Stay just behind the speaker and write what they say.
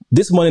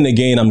This morning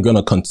again, I'm going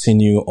to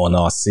continue on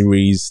our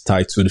series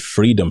titled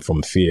Freedom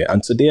from Fear.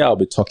 And today I'll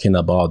be talking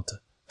about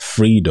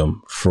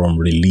freedom from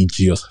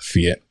religious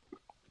fear.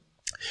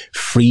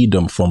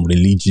 Freedom from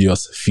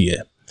religious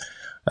fear.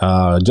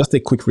 Just a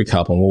quick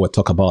recap on what we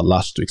talked about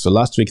last week. So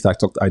last week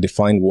I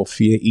defined what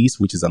fear is,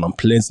 which is an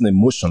unpleasant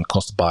emotion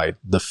caused by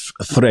the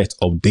threat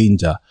of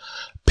danger,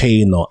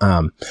 pain, or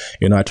harm.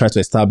 I tried to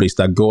establish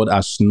that God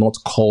has not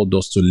called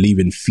us to live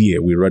in fear.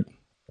 We read,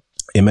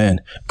 Amen.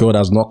 God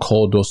has not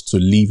called us to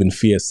live in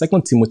fear.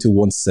 2 Timothy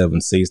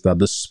 1:7 says that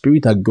the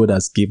spirit that God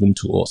has given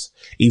to us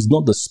is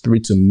not the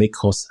spirit to make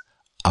us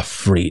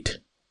afraid.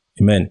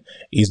 Amen.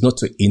 It's not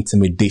to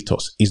intimidate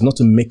us. It's not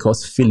to make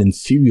us feel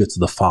inferior to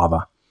the Father.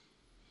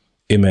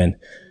 Amen.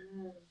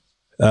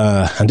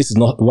 And this is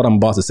not what I'm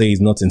about to say is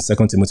not in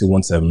 2 Timothy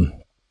 1:7.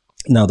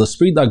 Now, the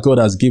spirit that God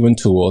has given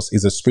to us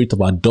is a spirit of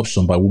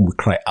adoption by whom we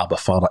cry, Abba,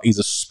 Father. It's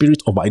a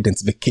spirit of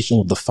identification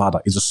with the Father.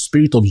 It's a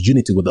spirit of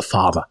unity with the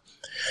Father.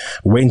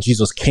 When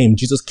Jesus came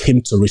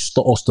to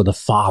restore us to the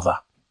Father.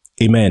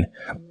 Amen.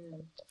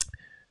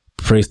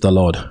 Praise the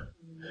Lord.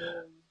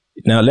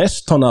 Now,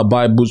 let's turn our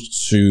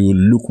Bibles to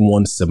Luke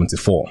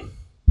 1:74.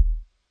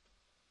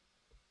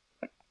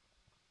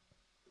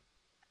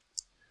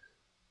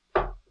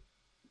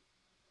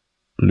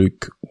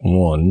 Luke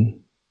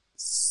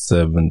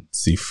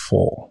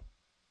 1:74.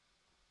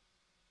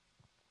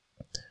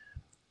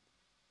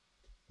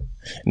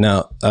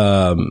 Now,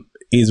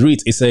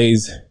 it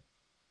says,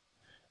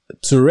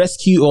 to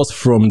rescue us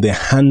from the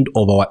hand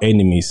of our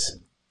enemies.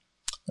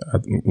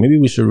 Maybe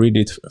we should read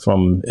it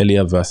from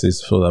earlier verses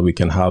so that we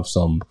can have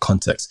some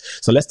context.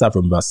 So let's start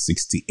from verse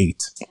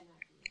 68.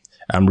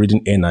 I'm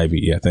reading NIV.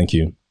 Yeah, thank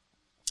you.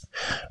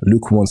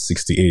 Luke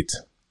 1:68.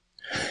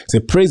 Say,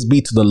 praise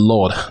be to the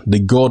Lord, the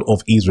God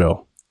of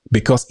Israel,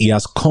 because he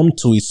has come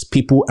to his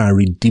people and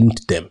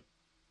redeemed them.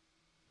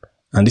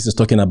 And this is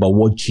talking about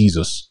what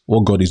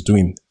God is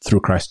doing through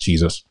Christ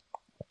Jesus.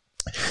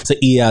 So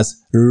he has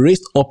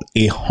raised up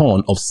a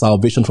horn of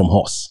salvation from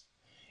us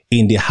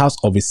in the house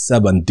of his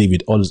servant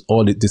David. All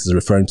this is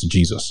referring to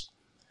Jesus.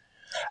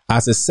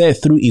 As he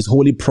said through his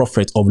holy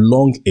prophet of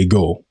long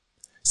ago,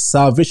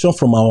 salvation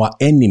from our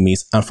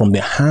enemies and from the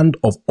hand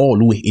of all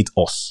who hate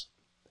us,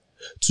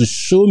 to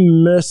show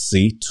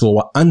mercy to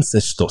our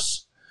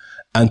ancestors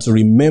and to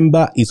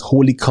remember his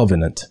holy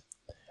covenant,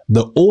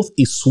 the oath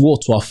he swore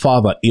to our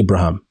father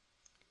Abraham.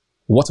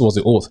 What was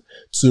the oath?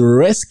 To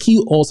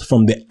rescue us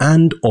from the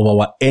hand of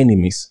our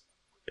enemies.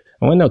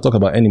 And when I talk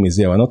about enemies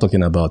here, we're not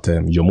talking about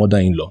your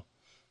mother-in-law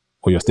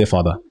or your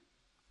stepfather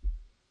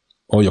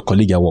or your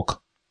colleague at work.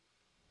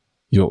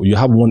 You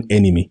have one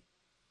enemy,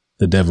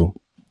 the devil,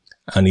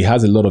 and he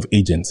has a lot of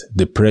agents,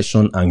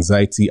 depression,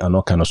 anxiety, and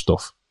all kind of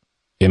stuff.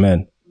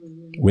 Amen.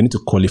 We need to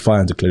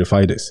qualify and to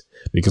clarify this,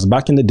 because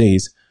back in the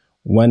days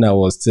when I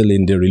was still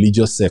in the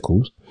religious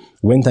circles,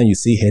 when time you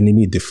see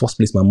enemy, the first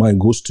place my mind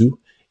goes to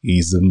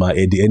is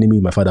the enemy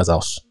in my father's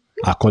house,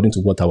 according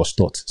to what I was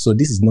taught. So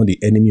this is not the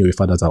enemy of your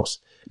father's house.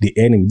 The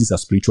enemy, these are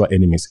spiritual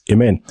enemies.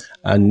 Amen.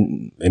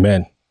 And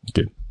amen.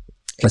 Okay.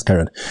 Let's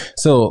carry on.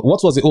 So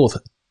what was the oath?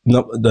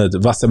 No, the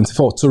verse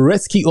 74, to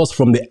rescue us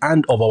from the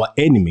hand of our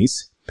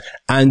enemies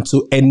and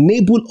to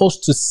enable us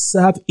to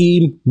serve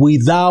him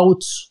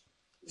without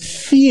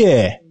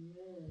fear.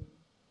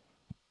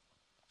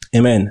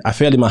 Amen. I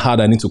felt in my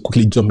heart I need to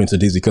quickly jump into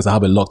this because I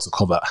have a lot to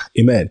cover.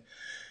 Amen.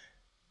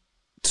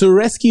 To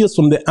rescue us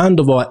from the hand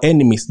of our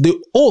enemies. The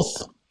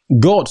oath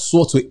God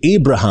swore to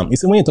Abraham. You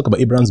see, when you talk about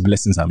Abraham's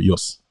blessings are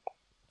yours.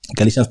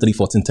 Galatians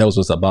 3:14 tells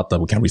us about that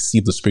we can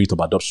receive the spirit of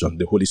adoption,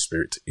 the Holy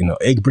Spirit.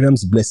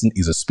 Abraham's blessing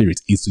is a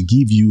spirit. It's to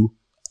give you,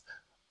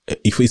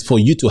 if it's for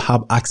you to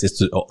have access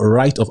to, a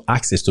right of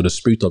access to the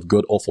Spirit of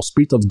God, or for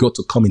Spirit of God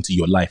to come into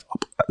your life.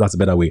 That's a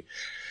better way.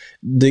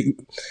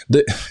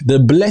 The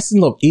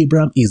blessing of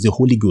Abraham is the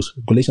Holy Ghost.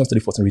 Galatians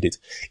 3:14, read it.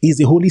 Is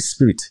the Holy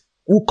Spirit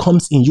who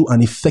comes in you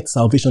and effects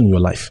salvation in your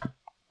life.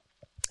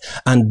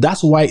 And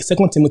that's why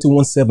 2 Timothy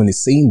 1:7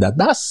 is saying that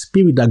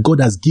spirit that God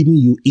has given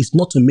you is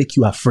not to make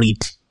you afraid.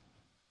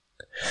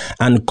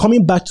 And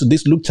coming back to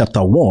this Luke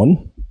chapter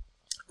 1,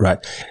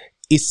 right,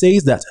 it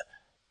says that,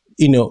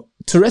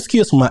 to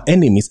rescue us from our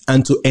enemies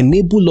and to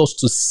enable us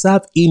to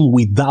serve him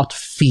without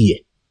fear.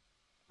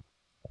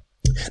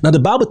 Now, the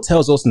Bible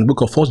tells us in the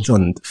book of 1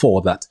 John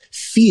 4 that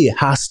fear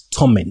has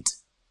torment.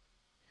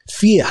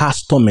 Fear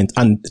has torment,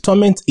 and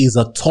torment is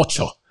a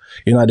torture.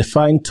 I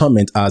define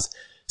torment as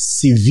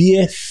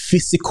severe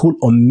physical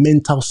or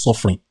mental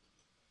suffering.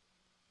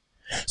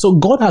 So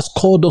God has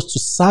called us to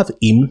serve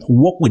him,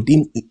 walk with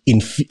him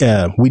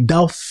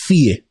without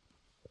fear,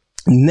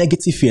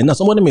 negative fear. Now,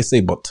 somebody may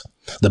say, but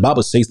the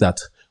Bible says that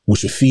we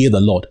should fear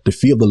the Lord. The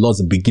fear of the Lord is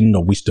the beginning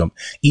of wisdom.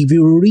 If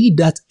you read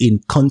that in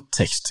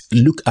context,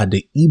 look at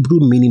the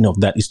Hebrew meaning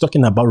of that. It's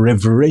talking about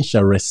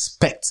reverential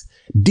respect,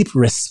 deep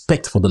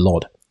respect for the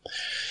Lord.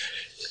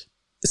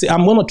 See,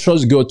 I'm going to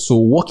trust God to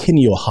work in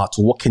your heart,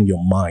 to work in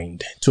your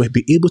mind, to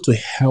be able to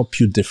help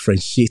you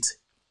differentiate,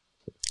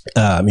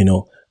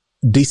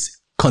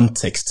 this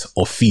context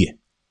of fear.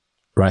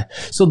 Right?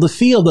 So the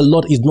fear of the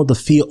Lord is not the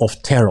fear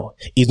of terror.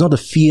 It's not the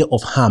fear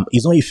of harm.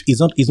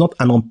 It's not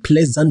an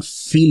unpleasant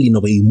feeling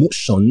of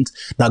emotion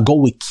that God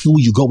will kill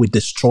you, God will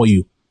destroy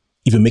you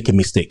if you make a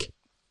mistake.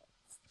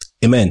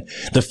 Amen.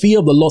 The fear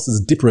of the Lord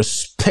is deep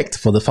respect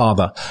for the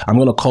Father. I'm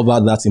going to cover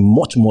that in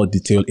much more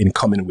detail in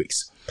coming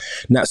weeks.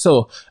 Now,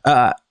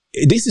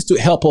 this is to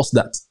help us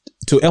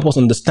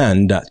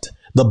understand that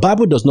the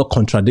Bible does not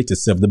contradict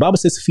itself. The Bible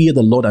says, fear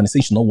the Lord, and it says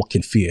you should not walk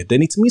in fear.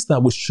 Then it means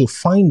that we should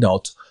find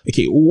out,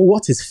 okay,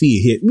 what is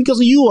fear here? Because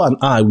you and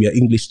I, we are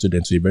English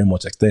students to a very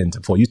much extent.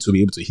 For you to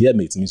be able to hear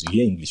me, it means you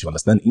hear English, you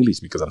understand English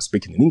because I'm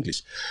speaking in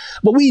English.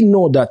 But we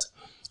know that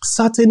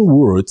certain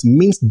words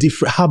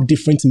have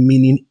different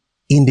meaning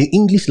in the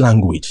English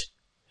language.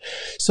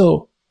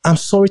 So I'm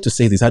sorry to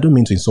say this. I don't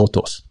mean to insult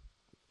us.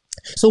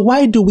 So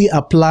why do we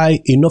apply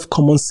enough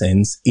common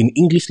sense in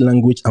English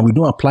language and we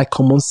don't apply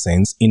common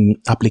sense in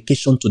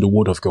application to the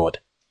word of God?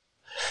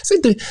 See,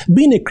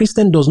 being a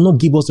Christian does not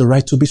give us the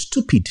right to be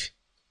stupid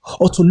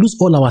or to lose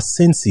all our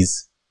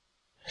senses.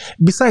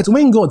 Besides,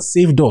 when God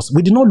saved us,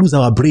 we did not lose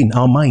our brain,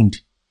 our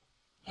mind.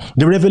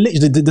 The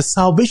revelation, the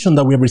salvation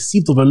that we have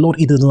received of the Lord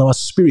is in our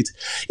spirit.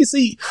 You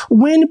see,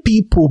 when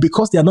people,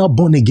 because they are now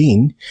born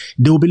again,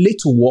 they will be late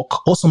to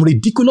work or some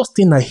ridiculous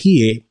thing I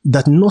hear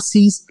that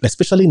nurses,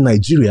 especially in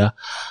Nigeria,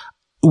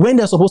 when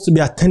they're supposed to be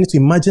attending to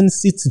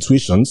emergency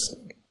situations,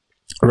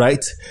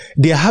 right,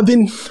 they are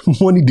having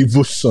morning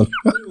devotion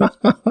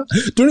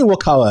during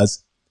work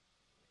hours.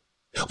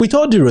 With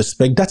all due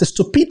respect, that is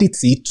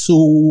stupidity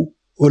to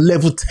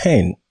level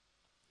 10.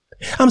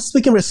 I'm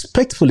speaking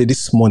respectfully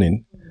this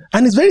morning.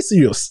 And it's very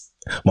serious.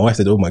 My wife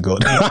said, oh my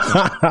God.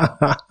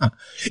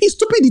 It's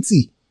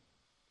stupidity.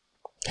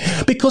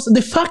 Because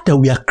the fact that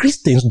we are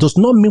Christians does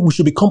not mean we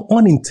should become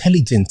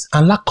unintelligent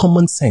and lack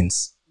common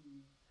sense.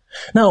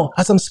 Now,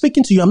 as I'm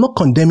speaking to you, I'm not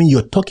condemning you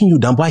or talking you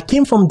down, but I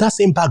came from that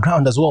same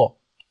background as well.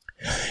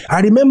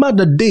 I remember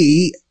the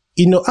day,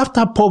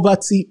 after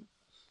poverty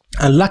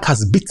and lack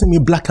has beaten me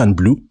black and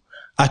blue,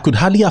 I could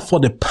hardly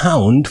afford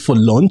 £1 for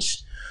lunch,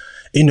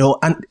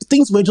 and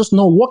things were just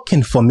not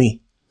working for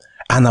me.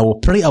 And I will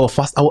pray, I will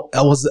fast. I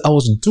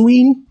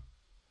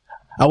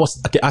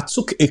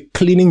took a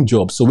cleaning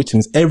job. So which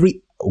means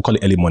we'll call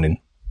it early morning.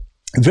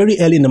 Very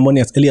early in the morning,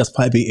 as early as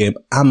 5 a.m.,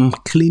 I'm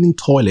cleaning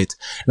toilet.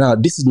 Now,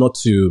 this is not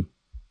to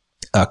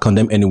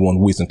condemn anyone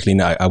who isn't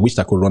cleaning. I wish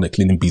I could run a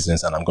cleaning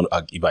business, and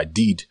if I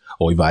did,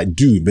 or if I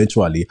do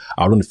eventually,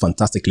 I'll run a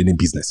fantastic cleaning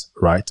business,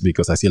 right?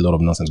 Because I see a lot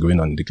of nonsense going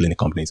on in the cleaning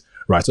companies,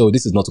 right? So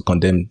this is not to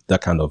condemn that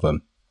kind of,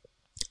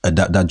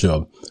 that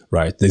job,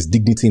 right? There's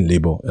dignity in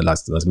labor.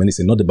 As many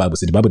say, not the Bible.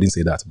 The Bible didn't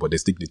say that, but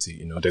there's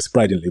dignity. There's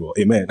pride in labor.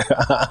 Amen.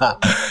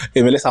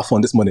 Amen. Let's have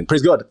fun this morning.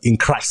 Praise God in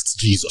Christ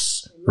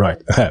Jesus.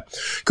 Right.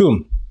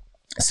 Cool.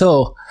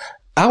 So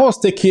I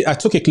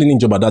took a cleaning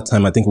job at that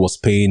time. I think it was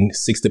paying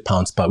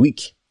 £60 per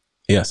week.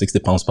 Yeah,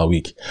 £60 per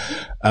week.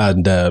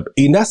 And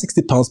in that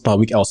 £60 per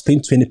week, I was paying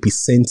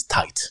 20%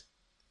 tithe.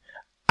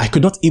 I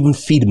could not even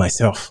feed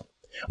myself,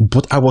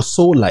 but I was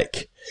so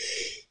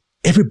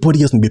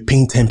everybody else will be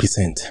paying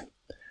 10%.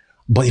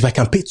 But if I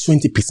can pay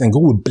 20%,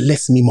 God will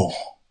bless me more.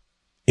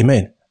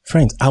 Amen.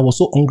 Friends, I was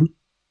so hungry.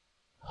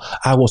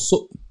 I was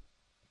so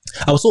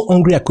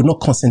hungry I could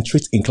not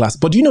concentrate in class.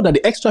 But do you know that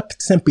the extra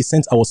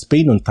 10% I was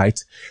paying on tithe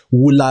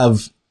will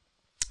have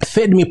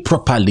fed me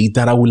properly,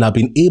 that I will have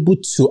been able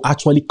to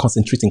actually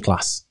concentrate in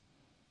class?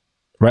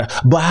 Right.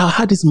 But I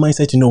had this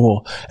mindset, and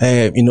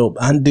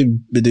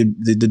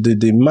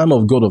the man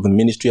of God of the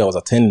ministry I was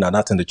attending at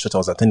that, and the church I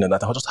was attending at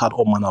that, I just had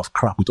all manner of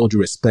crap, with all due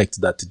respect,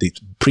 that they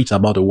preach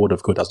about the word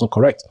of God. That's not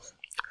correct.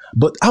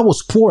 But I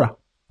was poorer.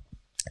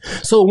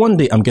 So one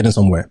day I'm getting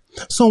somewhere.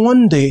 So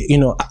one day,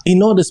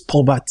 in all this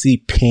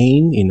poverty,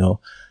 pain,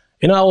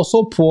 I was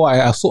so poor.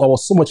 I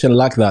was so much in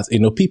lack that,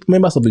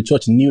 members of the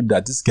church knew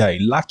that this guy,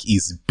 lack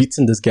is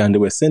beating this guy, and they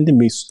were sending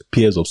me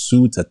pairs of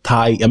suits, a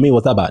tie. I mean, it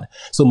was that bad.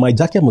 So my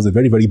jacket was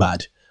very, very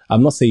bad.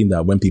 I'm not saying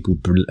that when people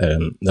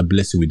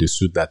bless you with the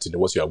suit that,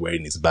 what you are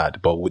wearing is bad.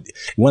 But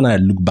when I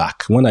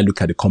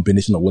look at the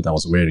combination of what I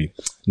was wearing,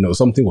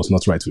 something was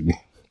not right with me.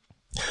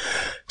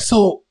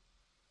 So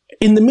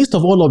in the midst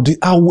of all of this,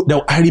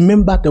 I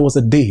remember there was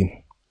a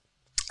day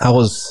I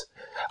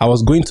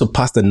was going to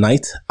pass the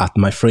night at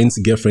my friend's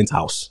girlfriend's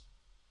house.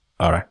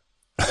 All right.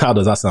 How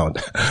does that sound?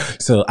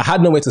 So I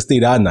had nowhere to stay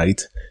that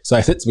night. So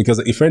I said, because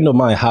a friend of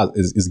mine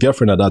his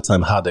girlfriend at that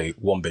time had a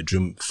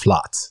 1-bedroom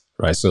flat,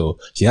 right? So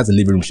she has a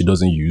living room she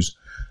doesn't use.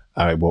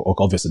 All right. Well,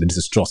 obviously this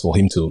is trust for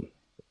him to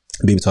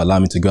be able to allow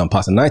me to go and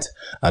pass the night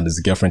at his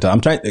girlfriend's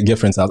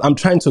house. I'm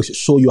trying to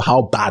show you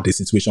how bad the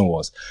situation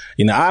was.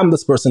 I'm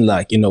this person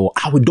I don't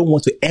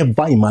want to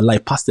ever in my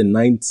life pass the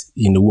night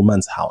in a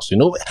woman's house.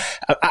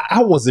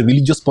 I was a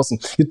religious person.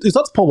 It's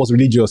not Paul was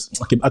religious.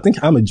 Okay, I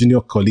think I'm a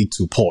junior colleague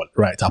to Paul,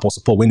 right?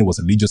 Apostle Paul, when he was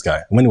a religious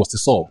guy, when he was to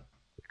Saul.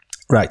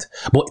 Right.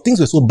 But things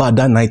were so bad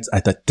that night.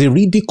 I thought the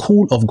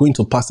ridicule of going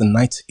to pass the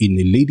night in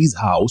a lady's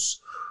house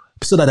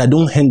so that I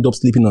don't end up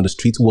sleeping on the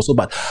street was so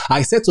bad.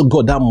 I said to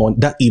God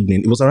that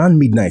evening, it was around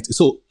midnight.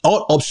 So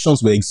all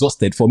options were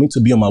exhausted for me to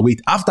be on my way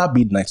after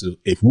midnight to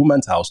a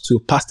woman's house to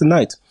pass the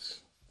night.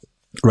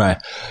 Right.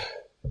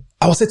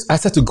 I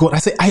said to God,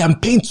 I am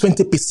paying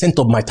 20%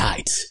 of my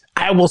tithes.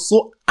 I was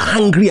so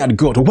angry at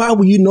God. Why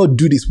will you not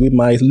do this with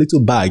my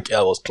little bag?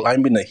 I was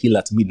climbing a hill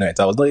at midnight.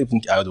 I was not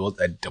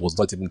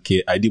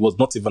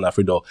even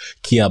afraid or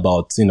care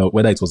about,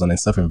 whether it was an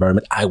unsafe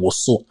environment. I was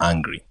so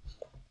angry.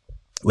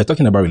 We're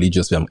talking about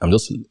religious. I'm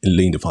just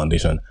laying the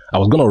foundation. I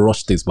was going to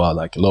rush this, but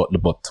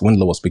but when the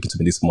Lord was speaking to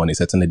me this morning, he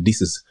said,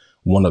 this is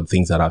one of the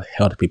things that have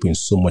held people in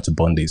so much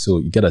bondage. So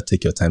you got to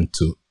take your time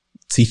to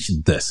teach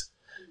this.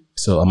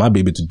 So I might be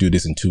able to do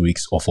this in 2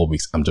 weeks or 4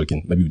 weeks. I'm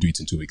joking. Maybe we'll do it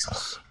in 2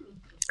 weeks.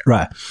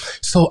 Right.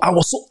 So I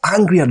was so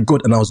angry at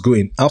God and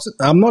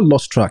I'm not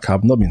lost track.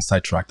 I've not been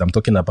sidetracked. I'm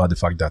talking about the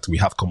fact that we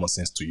have common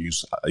sense to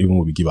use even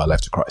when we give our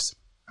life to Christ.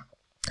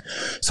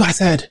 So I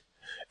said,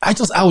 I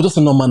was just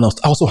a normal man.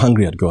 I was so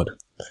angry at God.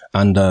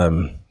 And,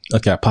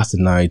 I passed the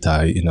night.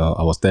 I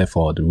was there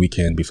for the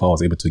weekend before I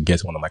was able to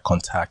get one of my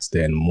contacts,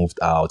 then moved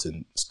out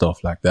and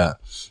stuff like that.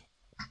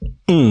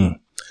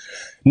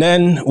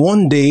 Then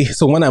one day,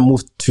 so when I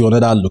moved to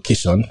another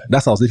location,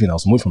 that's how I was living. I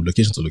was moving from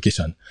location to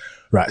location.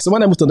 Right. So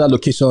when I moved to that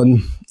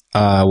location,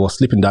 I was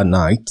sleeping that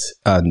night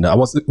and I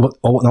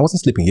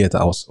wasn't sleeping yet.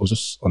 I was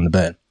just on the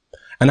bed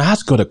and I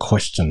asked God a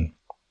question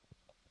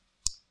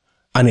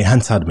and he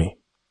answered me.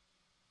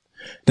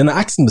 Then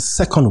I asked him the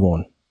second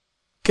one.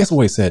 Guess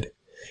what he said?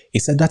 He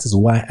said, that is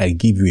why I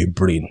give you a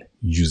brain.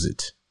 Use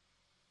it.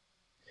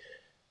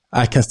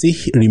 I can still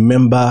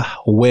remember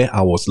where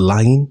I was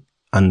lying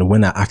and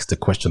when I asked the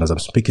question as I'm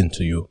speaking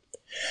to you.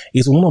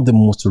 It's one of the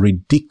most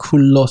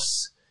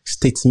ridiculous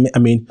statements. I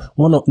mean,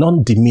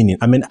 non-demeaning.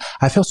 I mean,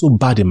 I felt so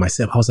bad in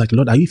myself. I was like,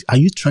 Lord, are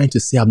you trying to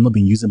say I've not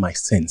been using my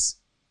sense?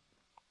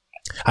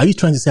 Are you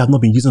trying to say I've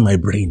not been using my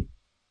brain?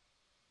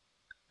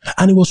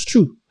 And it was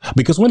true.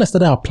 Because when I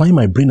started applying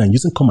my brain and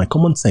using my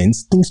common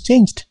sense, things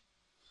changed.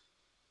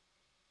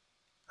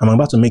 I'm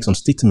about to make some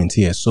statement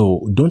here,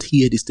 so don't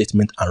hear this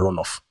statement and run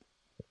off.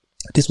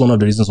 This is one of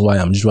the reasons why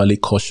I'm usually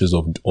cautious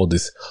of all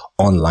this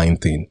online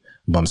thing.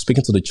 But I'm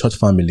speaking to the church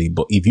family.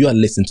 But if you are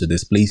listening to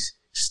this, please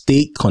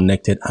stay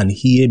connected and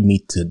hear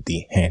me to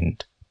the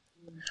end.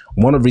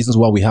 One of the reasons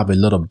why we have a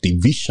lot of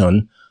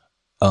division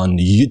on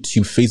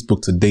YouTube,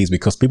 Facebook today is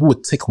because people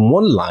would take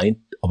one line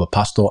of a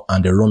pastor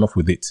and they run off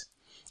with it.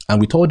 And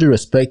with all due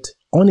respect,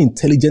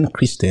 unintelligent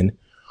Christian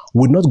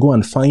would not go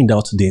and find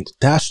out the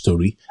entire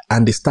story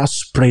and they start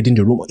spreading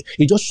the rumor.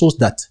 It just shows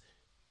that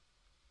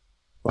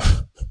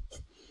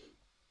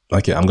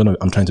okay, I'm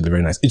trying to be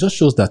very nice. It just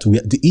shows that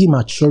the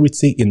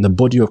immaturity in the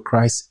body of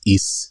Christ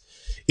is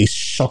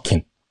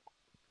shocking.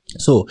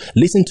 So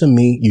listen to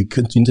me. You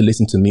continue to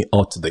listen to me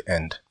all to the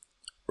end.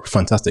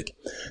 Fantastic.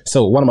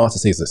 So what I'm about to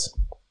say is this.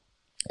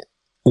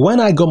 When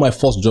I got my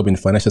first job in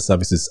financial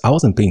services, I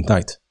wasn't paying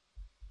tithe.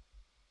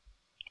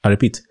 I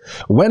repeat,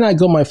 when I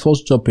got my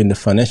first job in the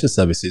financial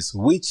services,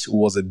 which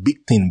was a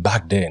big thing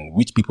back then,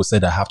 which people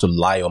said I have to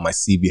lie on my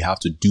CV, I have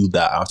to do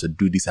that, I have to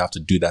do this, I have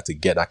to do that to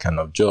get that kind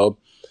of job.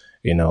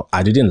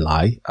 I didn't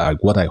lie.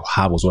 What I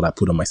have was what I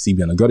put on my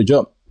CV and I got a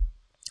job.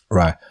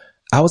 Right.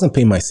 I wasn't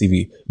paying my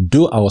CV,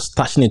 though I was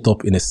stashing it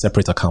up in a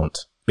separate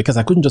account because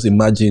I couldn't just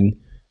imagine,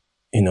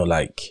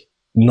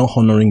 not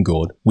honoring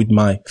God with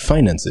my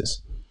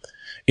finances.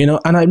 And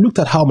I looked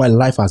at how my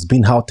life has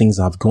been, how things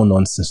have gone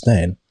on since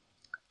then.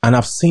 And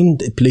I've seen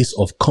the place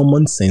of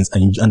common sense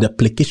and the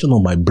application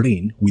of my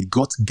brain with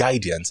God's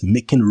guidance,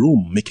 making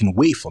room, making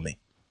way for me.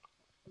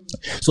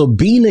 So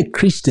being a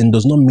Christian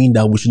does not mean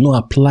that we should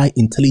not apply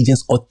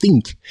intelligence or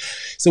think.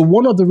 So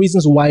one of the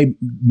reasons why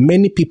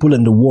many people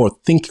in the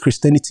world think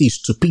Christianity is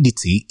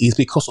stupidity is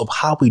because of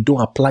how we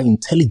don't apply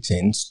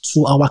intelligence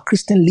to our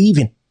Christian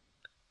living.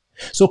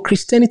 So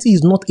Christianity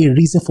is not a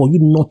reason for you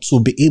not to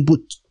be able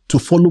to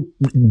follow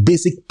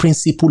basic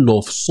principle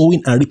of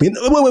sowing and reaping.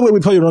 Wait,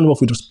 before you run off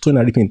with sowing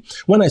and reaping.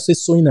 When I say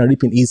sowing and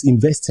reaping is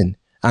investing.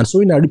 And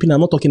sowing and reaping, I'm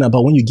not talking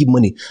about when you give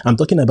money. I'm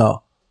talking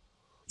about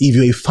if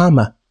you're a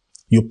farmer,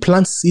 you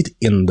plant seed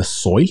in the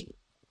soil,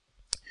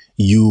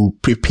 you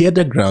prepare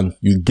the ground,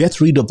 you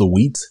get rid of the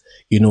weeds,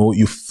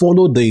 you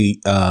follow the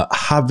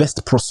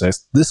harvest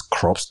process. These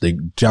crops, they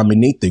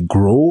germinate, they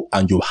grow,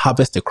 and you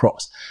harvest the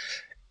crops.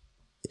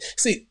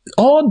 See,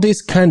 all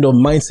this kind of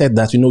mindset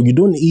that, you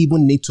don't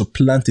even need to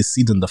plant a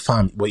seed in the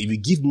farm. But if you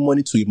give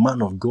money to a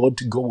man of God,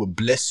 God will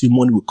bless you,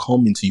 money will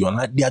come into your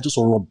life. They are just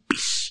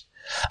rubbish.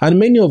 And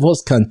many of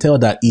us can tell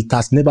that it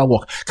has never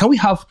worked. Can we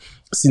have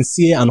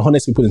sincere and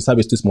honest people in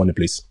service this morning,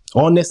 please?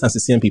 Honest and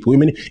sincere people. I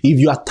mean, if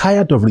you are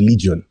tired of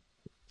religion,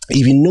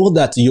 if you know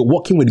that you're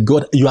working with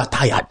God, you are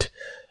tired.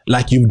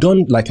 Like you've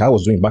done, like I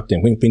was doing back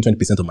then, when paying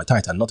 20% of my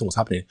tithe and nothing was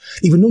happening.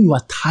 If you know you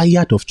are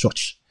tired of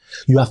church,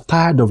 you are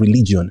tired of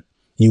religion,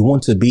 you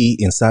want to be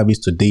in service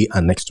today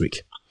and next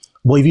week.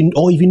 But if you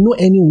know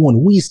anyone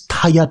who is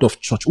tired of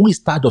church, who is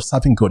tired of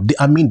serving God,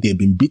 they've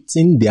been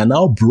beaten, they are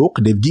now broke,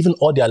 they've given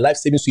all their life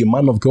savings to a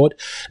man of God,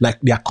 like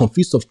they are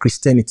confused of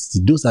Christianity.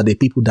 Those are the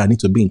people that need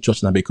to be in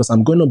church now, because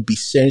I'm going to be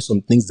sharing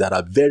some things that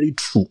are very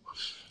true.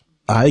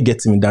 I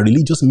get me that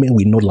religious men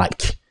will not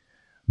like,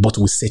 but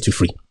will set you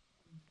free.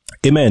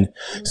 Amen.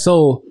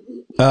 So,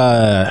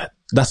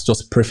 that's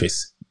just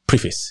preface.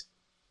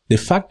 The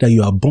fact that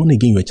you are born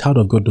again, you're a child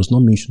of God, does not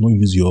mean you should not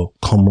use your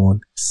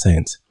common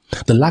sense.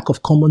 The lack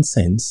of common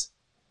sense,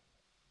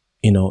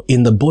 in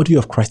the body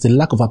of Christ, the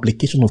lack of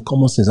application of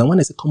common sense. And when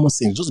I say common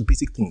sense, just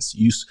basic things.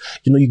 You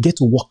get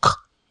to work.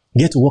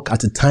 You get to work at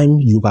the time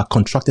you are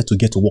contracted to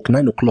get to work,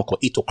 9 o'clock or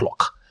 8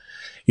 o'clock.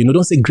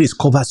 Don't say grace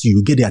covers you.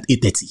 You get there at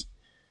 8:30.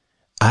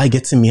 I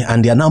get to me,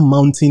 and they are now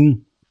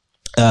mounting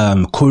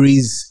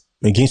queries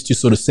against you,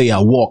 so to say,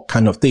 at work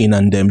kind of thing.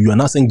 And you are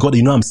now saying, God,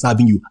 I'm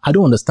serving you. I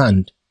don't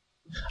understand.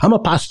 I'm a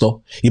pastor.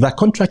 If I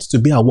contract to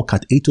be at work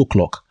at 8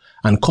 o'clock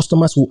and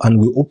customers and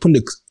we open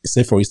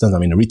say for instance,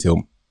 I'm in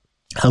retail,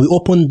 and we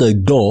open the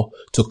door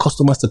to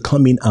customers to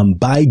come in and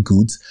buy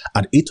goods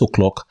at 8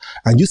 o'clock,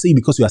 and you say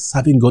because you are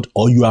serving God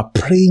or you are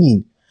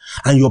praying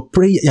and you're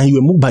praying and you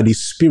are moved by the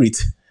Spirit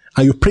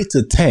and you pray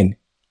till 10,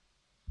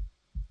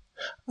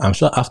 I'm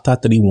sure after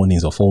 3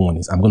 warnings or 4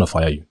 warnings, I'm going to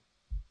fire you.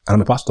 And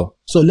I'm a pastor.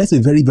 So let's be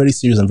very, very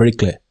serious and very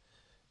clear.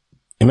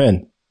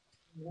 Amen.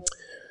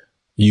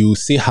 You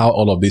see how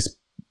all of this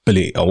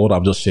play, or what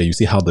I've just shared, you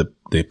see how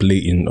they play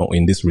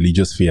in this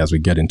religious sphere as we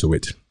get into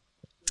it.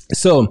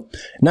 So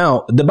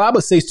now the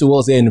Bible says to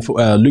us in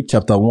Luke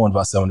chapter 1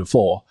 verse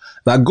 74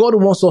 that God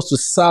wants us to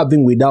serve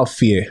him without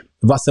fear.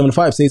 Verse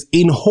 75 says,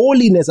 in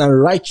holiness and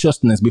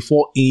righteousness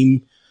before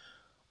him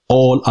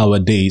all our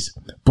days.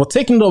 But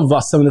taking note of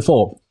verse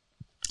 74,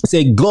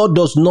 say God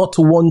does not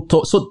want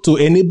us to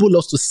enable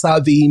us to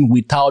serve him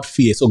without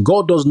fear. So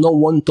God does not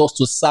want us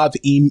to serve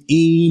him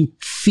in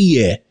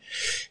fear.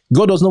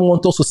 God does not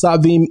want us to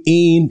serve him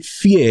in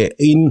fear.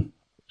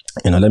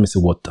 Let me see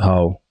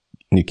how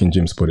New King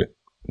James put it.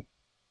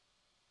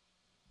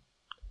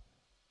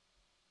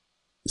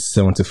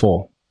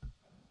 74.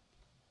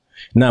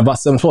 Now,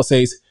 verse 74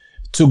 says,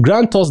 to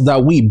grant us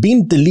that we,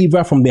 being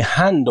delivered from the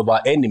hand of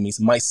our enemies,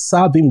 might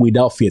serve him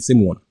without fear.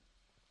 Same one.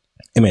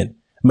 Amen.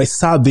 May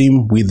serve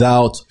him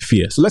without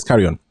fear. So let's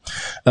carry on.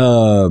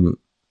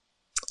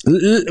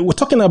 We're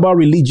talking about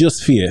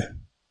religious fear.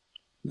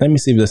 Let me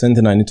see if there's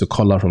anything I need to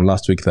call out from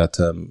last week that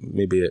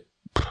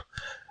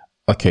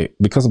okay,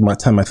 because of my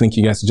time, I think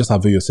you guys just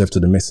avail yourself to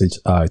the message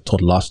I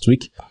taught last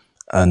week,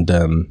 and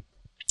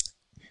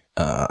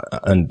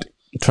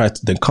try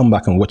to then come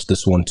back and watch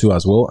this one too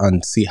as well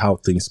and see how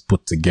things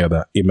put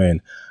together.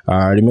 Amen.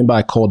 Remember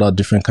I called out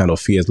different kind of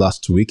fears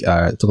last week.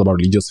 I talked about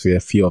religious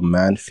fear of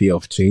man, fear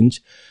of change,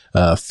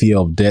 fear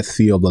of death,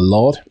 fear of the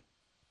Lord.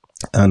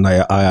 And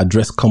I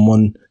addressed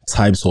common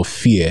types of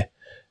fear,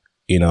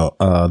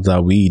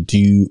 that we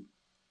do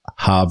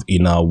have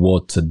in our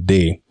world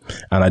today.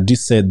 And I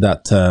just said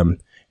that,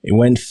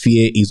 when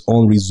fear is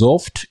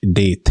unresolved,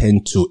 they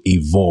tend to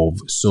evolve.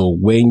 So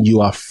when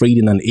you are afraid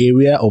in an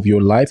area of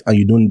your life and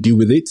you don't deal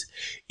with it,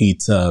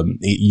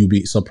 you'll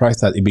be surprised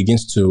that it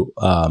begins to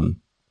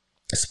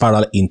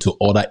spiral into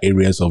other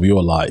areas of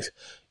your life.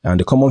 And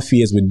the common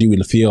fears we deal with: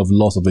 the fear of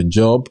loss of a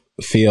job,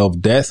 fear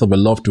of death of a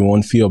loved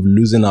one, fear of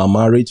losing our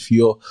marriage,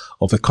 fear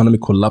of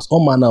economic collapse,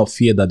 all manner of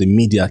fear that the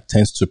media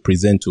tends to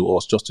present to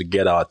us just to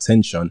get our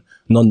attention,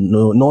 not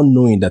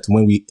knowing that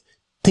when we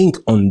think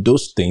on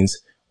those things,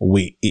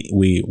 we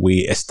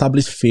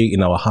establish fear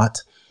in our heart,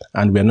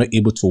 and we are not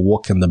able to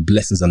walk in the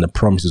blessings and the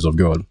promises of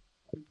God.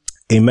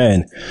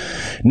 Amen.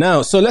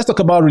 Now, so let's talk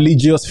about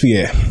religious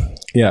fear.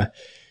 Yeah.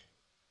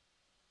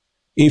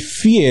 A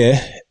fear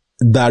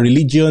that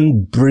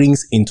religion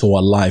brings into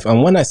our life.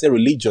 And when I say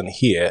religion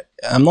here,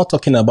 I'm not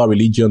talking about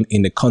religion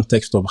in the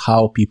context of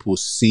how people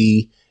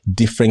see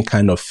different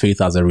kind of faith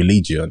as a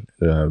religion,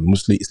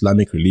 mostly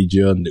Islamic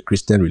religion, the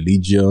Christian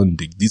religion,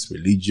 this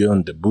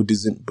religion, the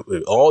Buddhism,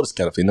 all this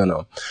kind of thing.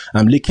 No.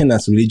 I'm looking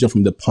at religion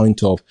from the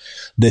point of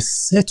the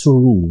set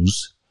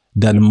rules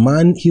that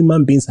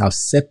human beings have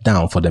set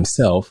down for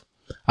themselves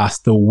as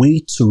the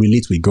way to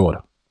relate with God.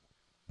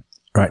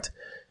 Right?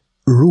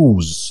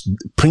 Rules,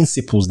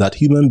 principles that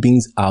human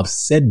beings have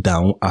set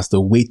down as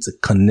the way to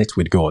connect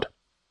with God.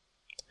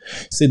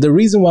 See, the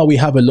reason why we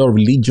have a lot of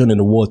religion in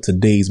the world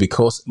today is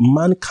because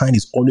mankind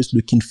is always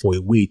looking for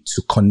a way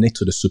to connect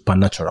to the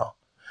supernatural.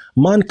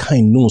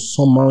 Mankind knows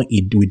somehow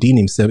within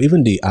himself,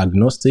 even the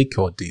agnostic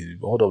or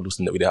all of those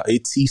things, they are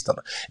atheists,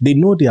 they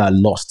know they are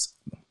lost.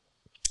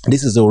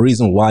 This is the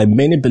reason why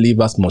many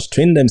believers must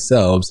train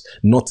themselves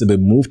not to be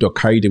moved or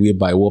carried away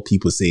by what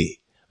people say.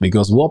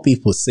 Because what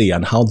people say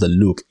and how they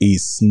look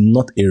is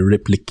not a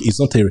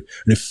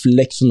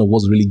reflection of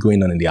what's really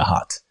going on in their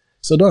heart.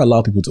 So don't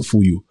allow people to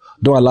fool you.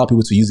 Don't allow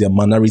people to use their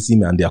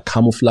mannerism and their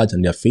camouflage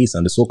and their face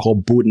and the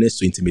so-called boldness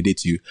to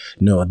intimidate you.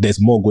 No,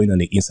 there's more going on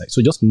the inside.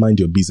 So just mind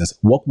your business.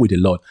 Walk with the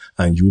Lord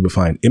and you will be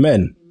fine.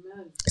 Amen.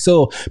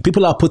 So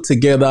people have put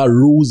together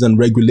rules and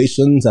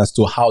regulations as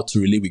to how to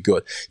relate with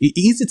God.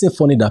 Is it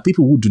funny that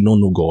people who do not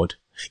know God,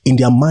 in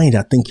their mind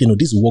are thinking,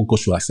 this is what God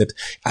should accept?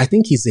 I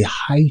think it's a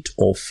height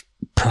of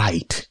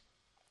pride.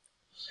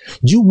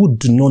 You who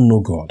do not know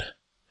God,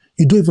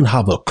 you don't even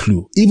have a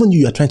clue. Even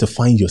you are trying to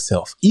find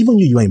yourself. Even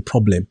you are in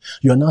problem.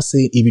 You are now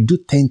saying, if you do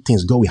 10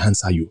 things, God will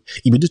answer you.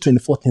 If you do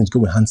 24 things,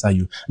 God will answer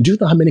you. Do you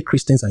know how many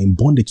Christians are in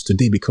bondage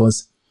today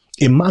because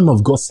a man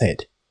of God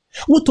said?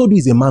 Who told you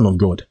he's a man of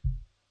God?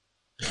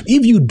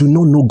 If you do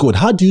not know God,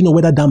 how do you know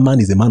whether that man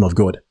is a man of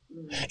God?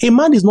 A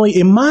man is not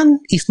a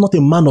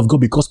man of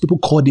God because people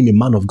call him a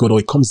man of God, or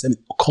he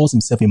calls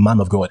himself a man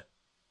of God.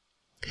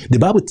 The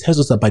Bible tells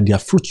us that by their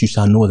fruit you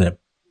shall know them.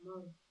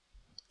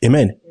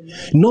 Amen.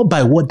 Not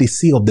by what they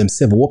say of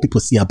themselves or what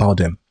people say about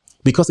them.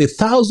 Because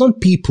 1,000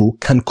 people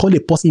can call a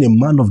person a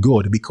man of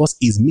God because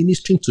he's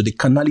ministering to the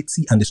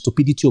carnality and the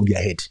stupidity of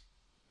their head.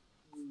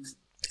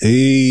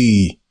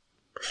 Hey.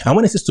 And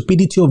when I say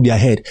stupidity of their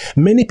head,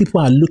 many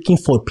people are looking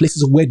for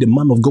places where the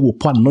man of God will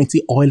pour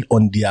anointing oil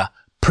on their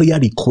prayer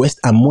request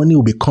and money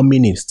will be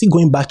coming in. Still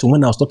going back to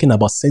when I was talking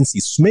about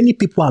senses. Many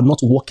people are not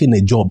working a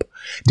job.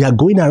 They are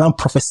going around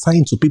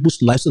prophesying to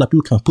people's lives so that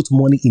people can put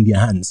money in their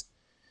hands.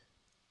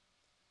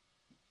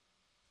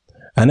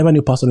 I never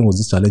knew pastoring was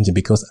this challenging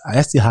because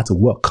I still had to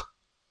work.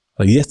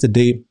 Like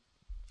yesterday,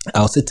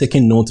 I was still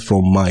taking notes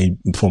from my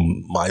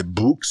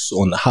books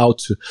on how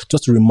to,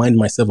 just to remind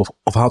myself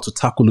of how to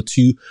tackle the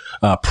two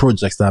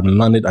projects that have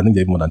landed. I think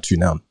they're more than two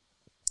now.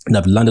 And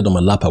I've landed on my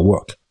lap at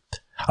work.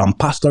 I'm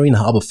pastoring.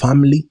 I have a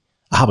family.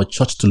 I have a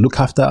church to look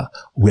after.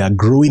 We are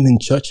growing in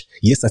church.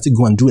 Yes, I still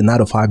go and do a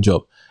 9-to-5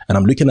 job. And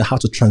I'm looking at how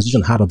to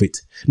transition out of it.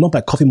 Not by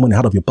coughing money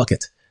out of your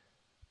pocket.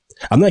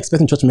 I'm not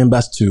expecting church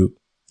members to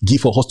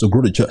give for us to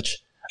grow the church.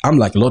 I'm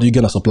like, Lord, you're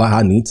going to supply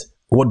our needs.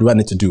 What do I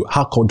need to do?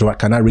 How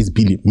can I raise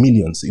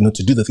millions,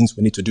 to do the things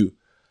we need to do?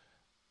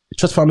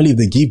 Church family, if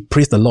they give,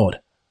 praise the Lord.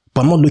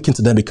 But I'm not looking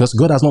to them because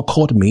God has not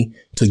called me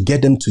to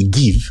get them to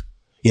give.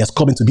 He has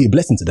called me to be a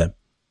blessing to them.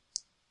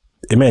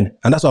 Amen.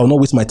 And that's why I will not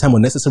waste my time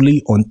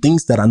unnecessarily on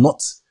things that are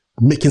not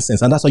making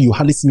sense. And that's why you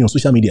hardly see me on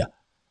social media,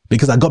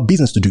 because I got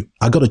business to do.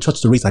 I got a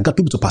church to raise. I got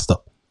people to pastor.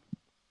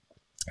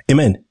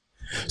 Amen.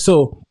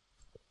 So,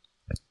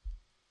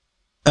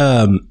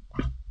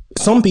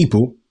 some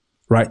people,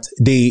 right,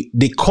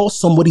 they call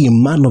somebody a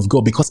man of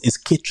God because it's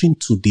catering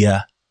to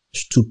their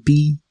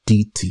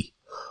stupidity,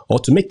 or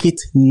to make it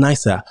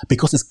nicer,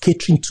 because it's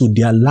catering to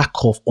their lack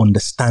of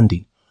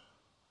understanding.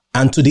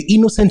 And to the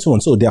innocent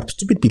ones, so they are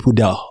stupid people,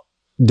 they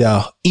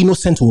are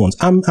innocent ones.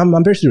 I'm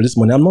very serious this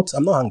morning. I'm not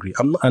angry.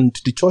 And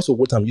the choice of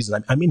what I'm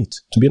using, I mean it.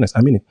 To be honest,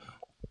 I mean it.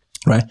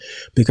 Right?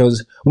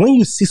 Because when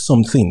you see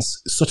some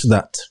things such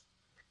that,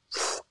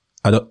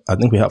 I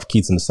think we have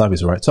kids in the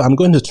service, right? So I'm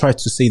going to try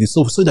to say this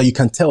so that you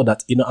can tell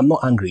that, I'm not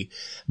angry,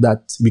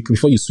 that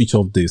before you switch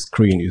off the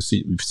screen, you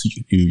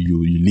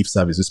leave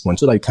service this morning,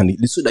 so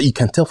that you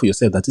can tell for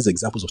yourself that these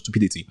examples of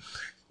stupidity.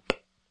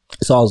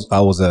 So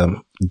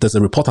there's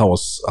a report I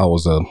was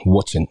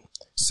watching.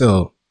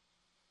 So,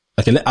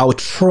 okay, I'll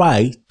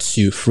try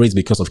to phrase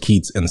because of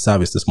kids in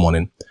service this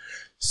morning.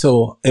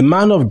 So a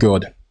man of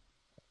God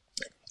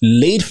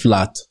laid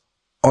flat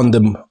on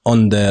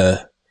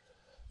a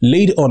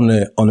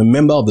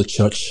member of the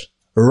church,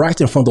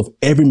 right in front of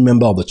every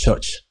member of the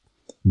church.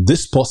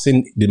 This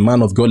person, the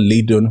man of God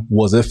laid on,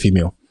 was a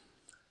female.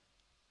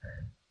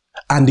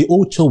 And the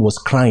whole church was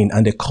crying,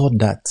 and they called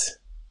that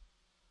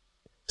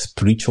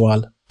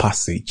spiritual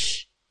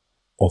passage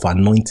of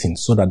anointing,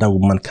 so that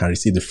woman can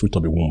receive the fruit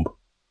of the womb.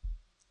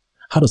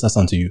 How does that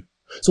sound to you?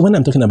 So when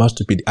I'm talking about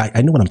stupidity,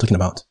 I know what I'm talking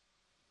about.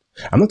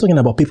 I'm not talking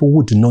about people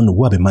who do not know,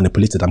 who have been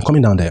manipulated. I'm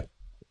coming down there.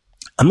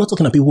 I'm not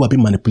talking about people who have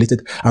been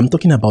manipulated. I'm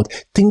talking about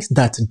things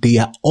that they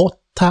are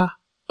utter.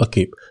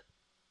 Okay.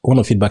 One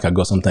of the feedback I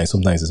got sometimes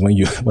is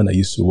when I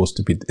used to was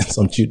stupid,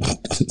 some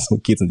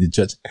kids in the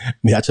church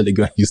may actually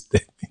go and use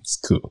them in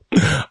school.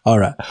 All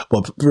right.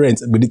 But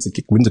parents, we need to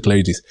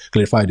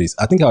clarify this.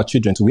 I think our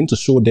children, we need to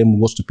show them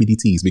what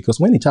stupidity is, because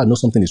when a child knows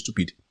something is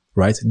stupid,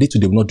 right, they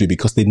will not do it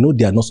because they know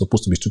they are not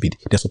supposed to be stupid.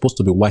 They're supposed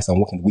to be wise and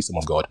walk in the wisdom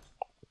of God.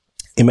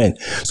 Amen.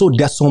 So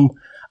there's some,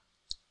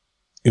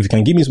 if you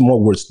can give me some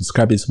more words to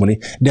describe this morning,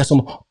 there's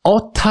some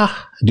utter,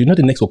 do you know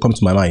the next will come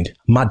to my mind?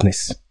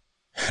 Madness.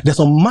 There's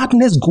some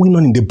madness going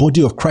on in the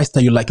body of Christ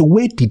that you're like,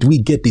 where did we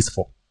get this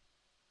from?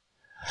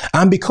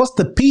 And because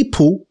the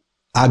people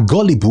are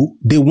gullible,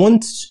 they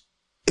want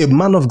a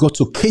man of God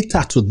to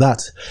cater to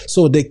that.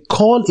 So they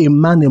call a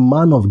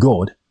man of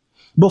God.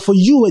 But for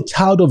you, a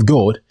child of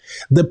God,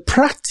 the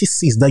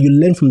practices that you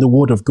learn from the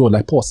word of God,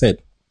 like Paul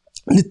said,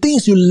 the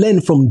things you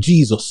learn from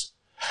Jesus,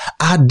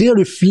 are they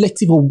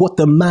reflective of what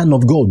the man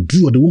of God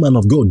do or the woman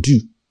of God do?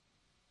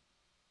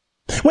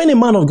 When a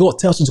man of God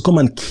tells you to come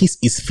and kiss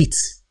his feet,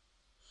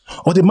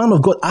 or the man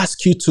of God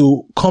asks you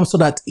to come so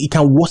that he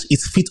can wash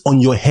his feet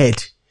on your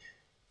head,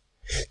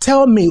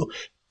 tell me,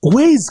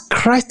 where is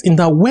Christ in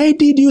that? Where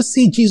did you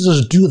see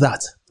Jesus do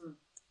that?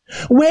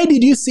 Where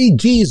did you see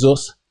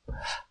Jesus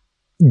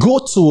go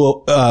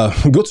to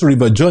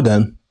River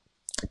Jordan,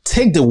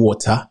 take the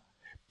water,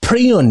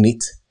 pray on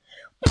it,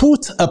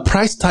 put a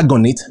price tag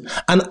on it,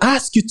 and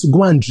ask you to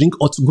go and drink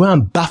or to go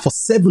and bath for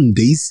 7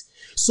 days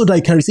so that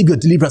you can receive your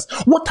deliverance?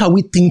 What are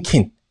we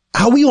thinking?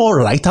 Are we all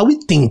right? Are we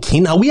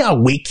thinking? Are we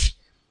awake?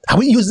 Are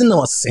we using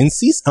our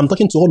senses? I'm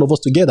talking to all of us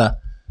together.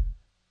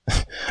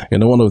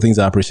 One of the things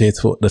I appreciate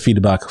for the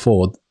feedback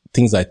for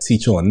things I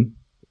teach on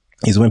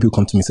is when people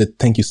come to me and say,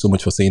 thank you so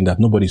much for saying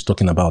that. Nobody's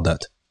talking about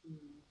that.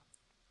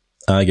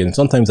 Again,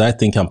 sometimes I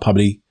think I'm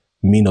probably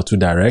mean or too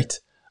direct,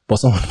 But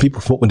some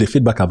people, when the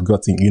feedback I've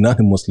gotten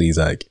unanimously is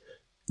like,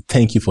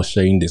 thank you for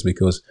sharing this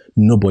because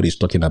nobody's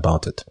talking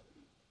about it.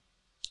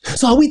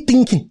 So are we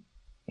thinking?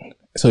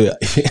 So, yeah,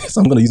 so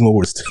I'm going to use more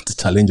words to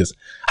challenge us.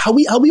 Are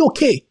we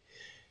okay?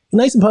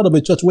 I used to be part of a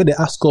church where they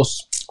ask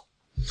us,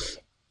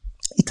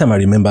 each time I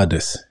remember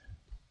this,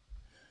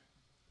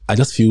 I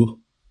just feel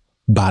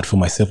bad for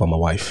myself and my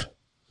wife.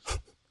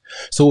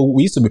 So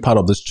we used to be part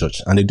of this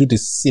church and they do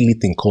this silly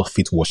thing called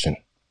feet washing.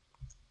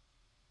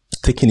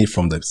 Taking it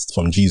from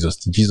Jesus.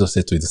 Jesus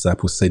said to his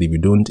disciples, said,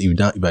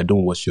 if I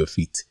don't wash your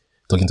feet,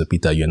 talking to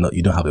Peter, you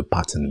don't have a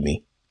part in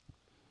me.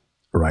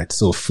 Right?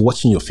 So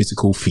washing your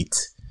physical feet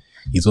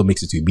is what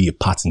makes it to be a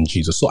part in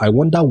Jesus. So I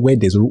wonder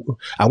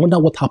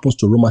what happens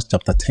to Romans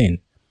chapter 10,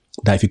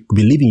 that if you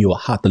believe in your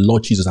heart the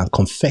Lord Jesus and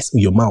confess in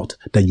your mouth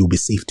that you'll be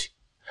saved.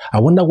 I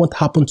wonder what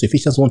happened to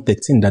Ephesians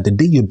 1:13, that the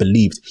day you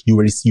believed, you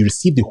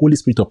received the Holy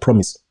Spirit of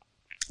promise.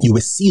 You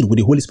were sealed with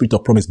the Holy Spirit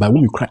of promise by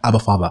whom you cry, Abba,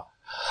 Father.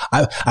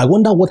 I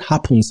wonder what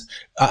happens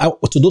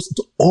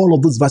to all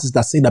of those verses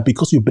that say that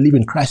because you believe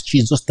in Christ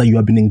Jesus, that you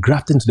have been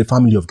engrafted into the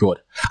family of God.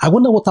 I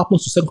wonder what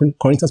happens to 2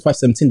 Corinthians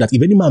 5:17, that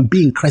if any man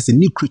be in Christ, a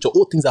new creature,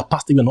 all things are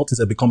passed away and all things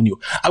have become new.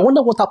 I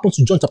wonder what happens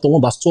to John chapter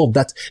 1 verse 12,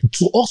 that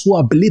to us who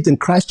have believed in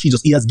Christ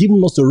Jesus, he has given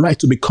us the right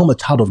to become a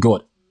child of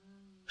God.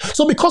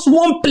 So because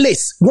one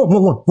place,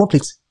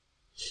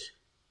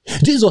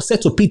 Jesus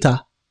said to Peter,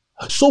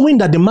 showing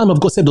that the man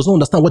of God said does not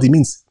understand what it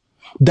means,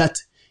 that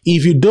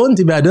if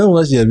I don't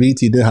wash your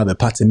feet, you don't have a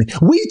part in me.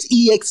 Which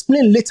he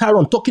explained later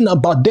on, talking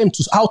about them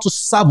how to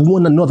serve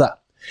one another.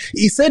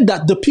 He said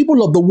that the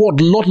people of the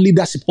world lord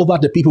leadership over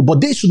the people, but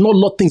they should not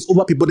lord things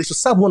over people. They should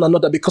serve one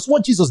another, because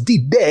what Jesus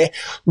did there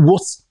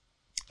was,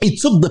 he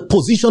took the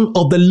position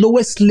of the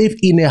lowest slave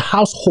in a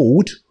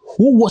household,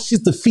 who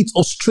washes the feet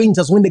of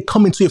strangers when they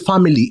come into a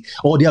family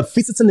or they are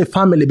visiting a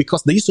family,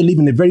 because they used to live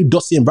in a very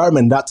dusty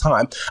environment that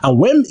time. And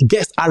when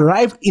guests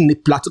arrived in a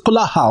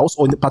particular house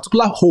or in a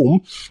particular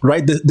home,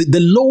 right, the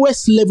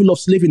lowest level of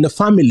slave in the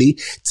family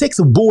takes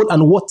a bowl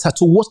and water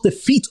to wash the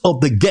feet of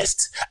the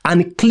guest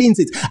and cleans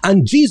it.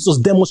 And Jesus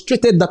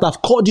demonstrated that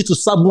I've called you to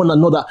serve one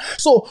another.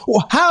 So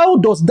how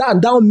does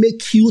that now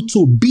make you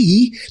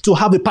to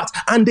have a part?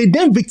 And they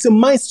then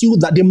victimize you,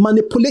 that they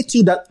manipulate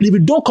you, that if you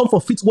don't come for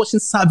feet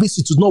washing service,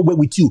 it is not well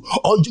with you,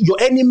 or your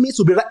enemies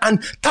will be right.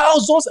 And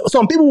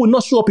some people will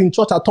not show up in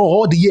church at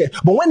all the year,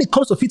 but when it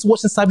comes to feet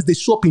washing service, they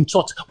show up in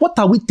church. What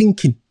are we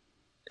thinking?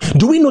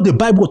 Do we know the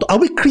Bible? Are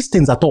we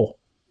Christians at all?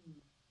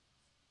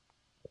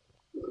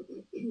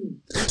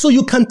 So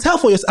you can tell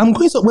for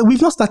yourself. We've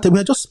not started.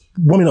 We're just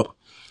warming up.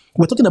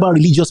 We're talking about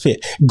religious fear.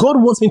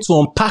 God wants me to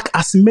unpack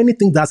as many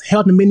things that's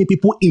held many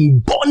people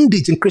in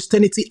bondage in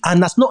Christianity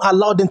and has not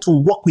allowed them to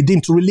walk with him,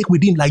 to relate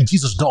with him like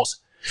Jesus does.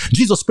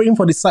 Jesus praying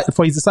for his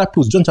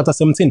disciples, John chapter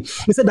 17,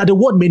 he said that the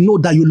world may know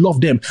that you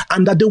love them,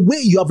 and that the way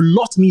you have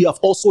loved me, you have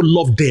also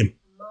loved them.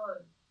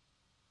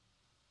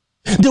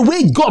 The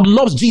way God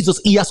loves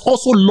Jesus, he has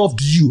also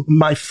loved you.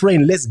 My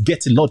friend, let's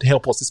get it. Lord,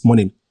 help us this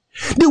morning.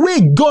 The way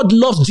God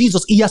loves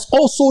Jesus, he has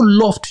also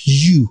loved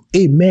you.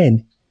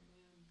 Amen.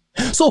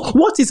 So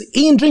what is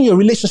hindering your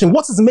relationship?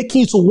 What is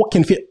making you to walk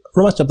in fear?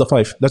 Romans chapter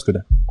 5. Let's go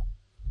there.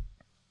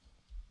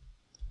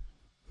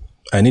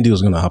 I knew it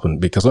was going to happen,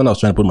 because when I was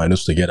trying to put my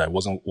notes together, I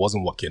wasn't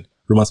working.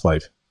 Romans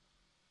 5.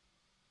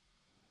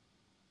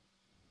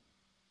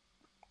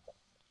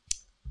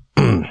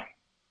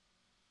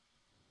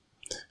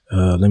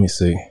 Let me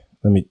see.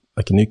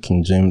 I can need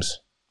King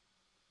James.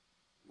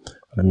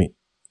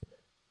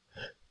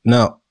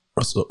 Now,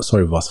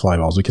 sorry, verse 5.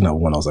 I was looking at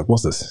 1. I was like,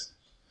 what's this?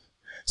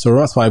 So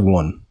Romans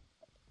 5:1.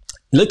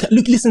 Look,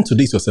 listen to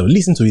this yourself.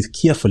 Listen to it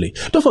carefully.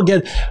 Don't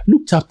forget,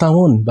 Luke chapter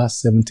 1, verse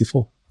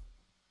 74.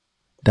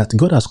 That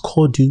God has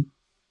called you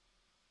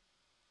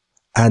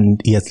and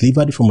he has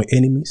delivered you from your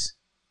enemies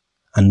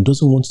and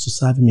doesn't want to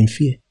serve him in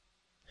fear.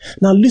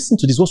 Now listen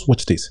to this.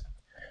 Watch this.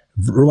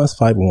 Romans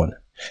 5:1.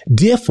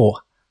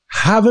 Therefore,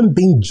 having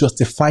been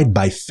justified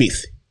by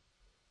faith,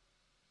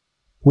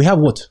 we have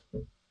what?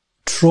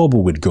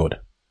 Trouble with God.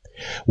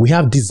 We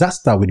have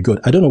disaster with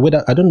God. I don't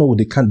know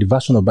the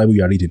version of Bible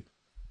you are reading.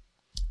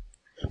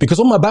 Because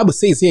what my Bible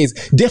says here is,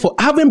 therefore,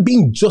 having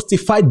been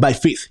justified by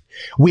faith,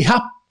 we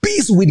have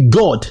peace with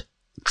God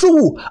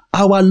through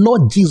our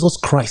Lord Jesus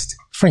Christ.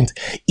 Friend,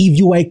 if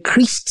you are a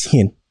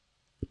Christian,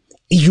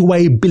 if you are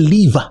a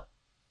believer,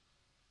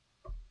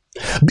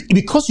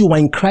 because you are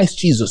in Christ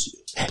Jesus,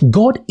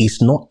 God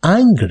is not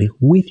angry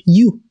with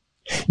you.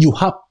 You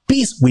have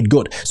peace with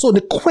God. So the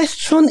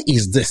question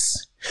is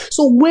this.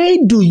 So where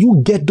do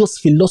you get those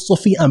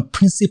philosophy and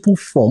principle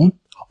from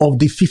of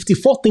the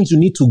 54 things you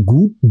need to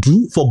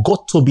do for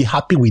God to be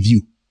happy with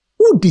you?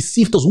 Who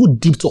deceived us? Who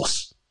duped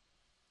us?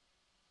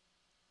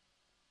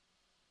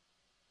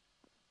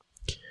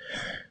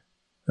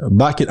 I'm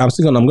going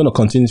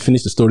to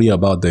finish the story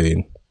about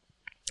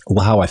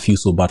how I feel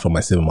so bad for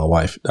myself and my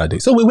wife that day.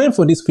 So we went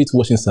for this feet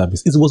washing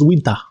service. It was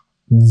winter,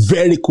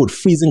 very cold,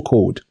 freezing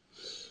cold.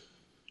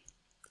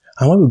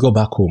 And when we go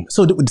back home,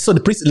 so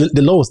the priest,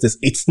 the law was this.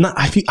 It's not.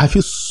 I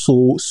feel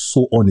so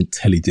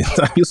unintelligent.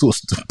 I feel so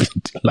stupid.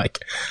 Like,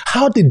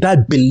 how did I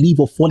believe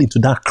or fall into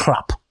that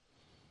crap?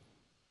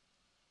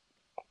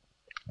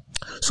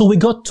 So they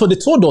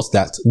told us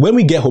that when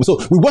we get home, so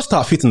we washed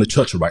our feet in the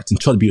church, right, in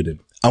church building,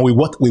 and we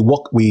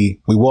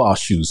wore our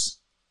shoes.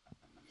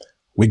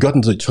 We got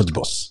into the church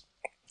bus.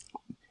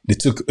 They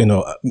took, I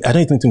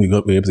don't even think we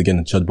were able to get in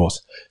the church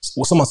bus.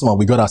 So somehow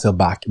we got ourselves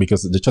back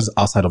because the church is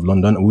outside of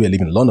London and we were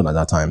living in London at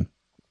that time.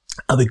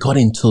 And we got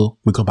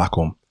back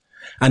home.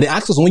 And they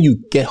asked us when you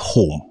get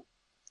home.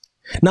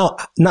 Now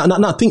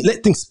think, let's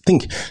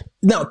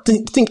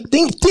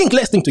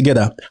think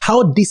together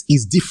how this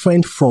is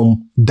different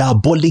from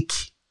diabolic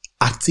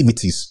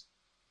activities.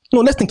 No,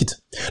 let's think it.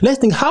 Let's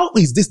think, how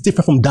is this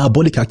different from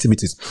diabolic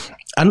activities?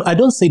 And I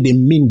don't say they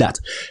mean that.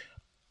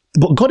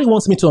 But God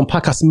wants me to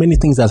unpack as many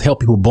things as help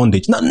people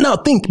bondage. Now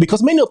think,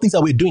 because many of the things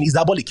that we're doing is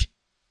diabolic.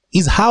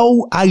 Is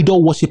how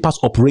idol worshippers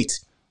operate.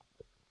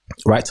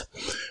 Right?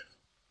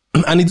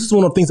 And this is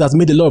one of the things that's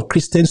made a lot of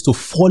Christians to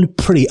fall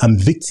prey and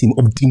victim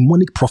of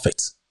demonic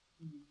prophets.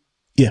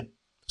 Yeah.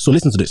 So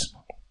listen to this.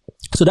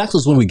 So that's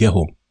us when we get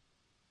home.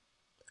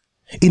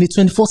 In the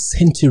 21st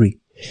century,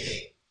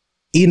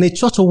 in a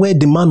church where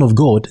the man of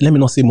God, let me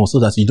not say more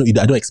so that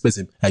I don't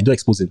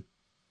expose him.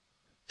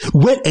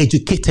 Well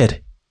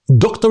educated,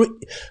 doctorate.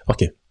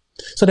 Okay.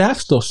 So they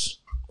asked us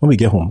when we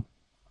get home,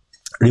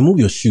 remove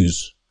your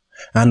shoes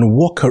and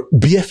walk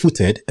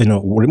barefooted,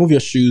 remove your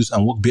shoes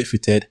and walk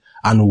barefooted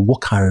and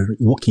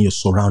walk in your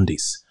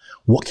surroundings.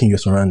 Walk in your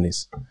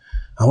surroundings.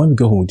 And when we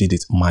go home, we did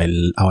it.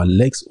 Our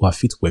legs, our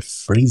feet were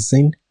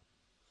freezing.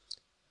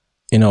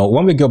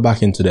 When we go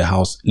back into the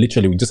house,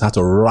 literally we just had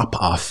to wrap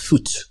our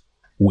foot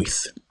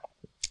with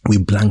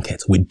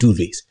blankets, with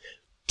duvets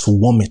to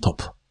warm it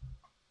up.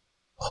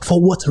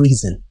 For what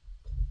reason?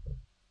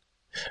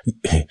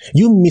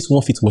 You miss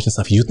one feet washing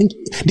service. You think,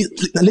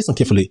 listen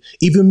carefully.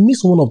 If you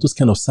miss one of those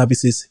kind of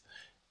services,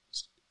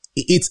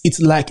 it's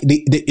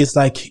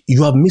like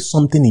you have missed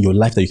something in your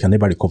life that you can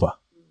never recover.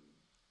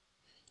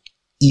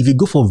 If you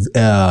go for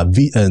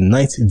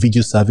night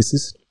vigil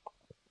services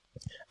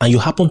and you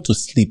happen to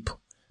sleep,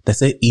 they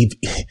say if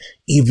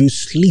you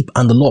sleep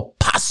and the Lord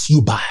pass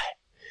you by,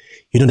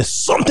 there's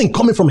something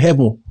coming from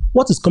heaven.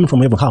 What is coming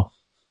from heaven? How?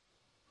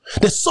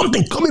 There's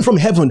something coming from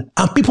heaven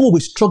and people will be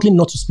struggling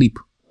not to sleep.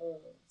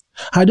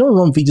 I don't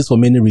run vigils for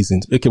many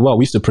reasons. Okay, well,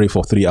 we used to pray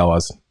for 3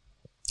 hours.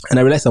 And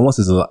I realized that once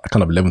it's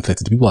kind of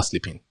 11:30, people are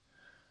sleeping.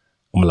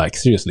 I'm like,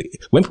 seriously,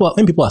 when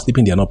people are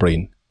sleeping, they are not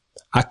praying.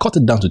 I cut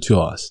it down to 2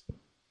 hours.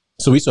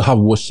 So we used to have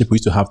worship, we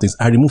used to have things.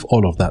 I remove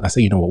all of that. I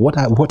say,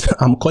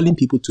 what I'm calling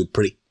people to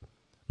pray,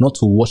 not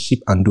to worship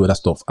and do other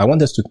stuff. I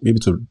want us to be able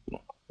to,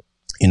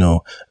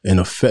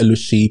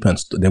 fellowship and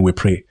then we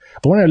pray.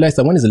 But when I realized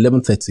that when it's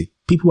 11:30,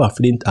 people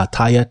are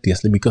tired, they're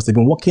sleeping because they've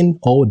been working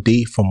all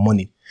day from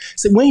morning.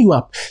 So when you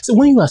are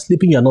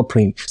sleeping, you are not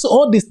praying. So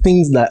all these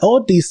things, like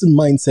all this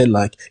mindset,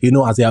 like,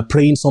 as they are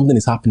praying, something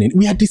is happening.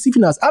 We are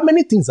deceiving us. How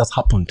many things has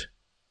happened?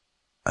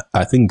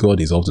 I think God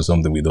is up to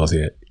something with us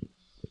here.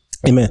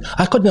 Amen.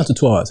 I cut down to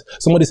 2 hours.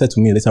 Somebody said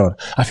to me later on,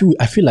 I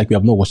feel like we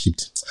have not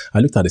worshipped. I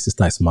looked at the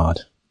sister, I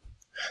smiled.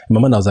 In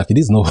my mind, I was like,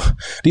 this is no,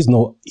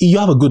 you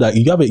have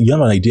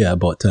an idea,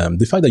 but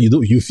the fact that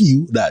you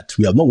feel that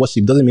we have not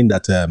worshipped doesn't mean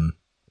that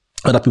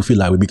other people feel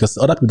like we, because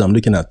other people that I'm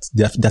looking at,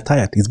 they're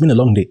tired. It's been a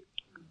long day.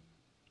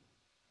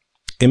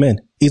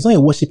 Amen. It's not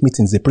a worship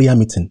meeting, it's a prayer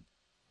meeting.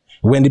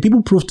 When the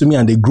people prove to me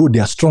and they grow, they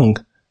are strong,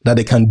 that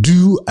they can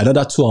do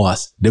another 2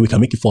 hours, then we can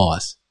make it 4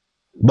 hours.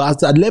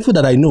 But at the level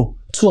that I know,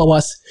 2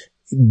 hours,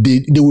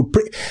 they will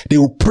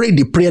pray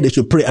the prayer they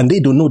should pray, and they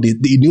don't know, they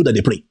knew that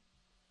they pray.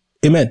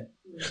 Amen.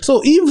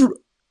 So if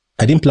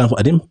I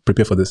didn't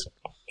prepare for this.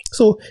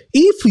 So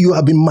if you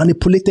have been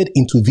manipulated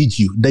into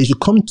vigil, that you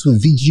should come to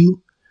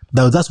vigil,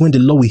 that's when the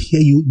Lord will hear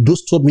you.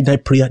 Those 12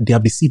 midnight prayer, they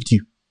have deceived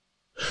you.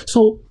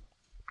 So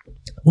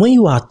when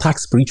you are attacked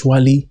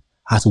spiritually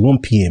at 1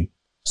 p.m.,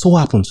 so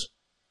what happens?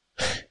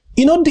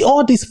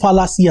 All this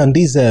fallacy and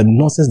this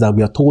nonsense that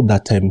we are told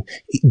that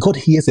God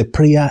hears a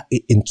prayer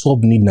in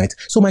 12 midnight.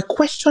 So my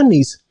question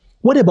is,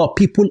 what about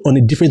people on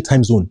a different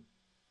time zone?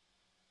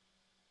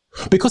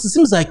 Because it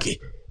seems like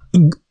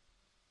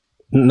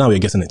now you're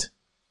getting it.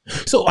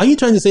 So are you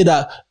trying to say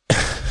that,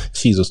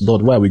 Jesus,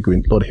 Lord, where are we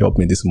going? Lord, help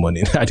me this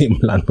morning. I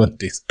didn't plan on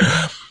this.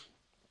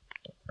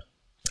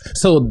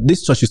 So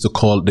this church used to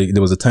call,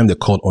 there was a time they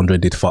called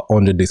 100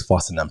 days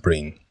fasting and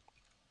praying.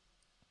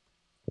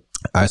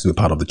 I used to be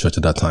part of the church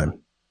at that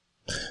time.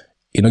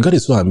 God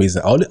is so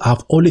amazing.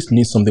 I've always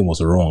knew something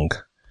was wrong.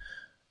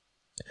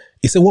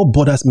 He said, what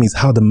bothers me is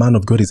how the man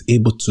of God is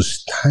able to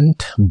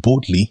stand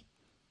boldly.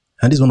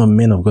 And this is one of the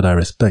men of God I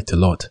respect a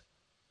lot.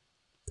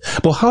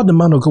 But how the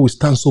man of God will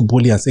stand so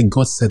boldly and say,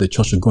 God said the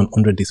church should go on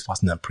 100 days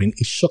fasting and praying,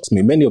 it shocks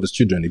me. Many of his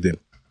children, if they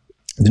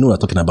know what I'm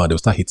talking about, they'll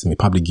start hitting me,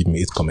 probably give me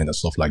 8 comments and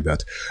stuff like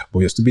that. But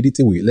your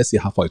stupidity, let's see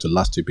how far it will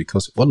last you,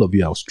 because all of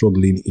you are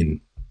struggling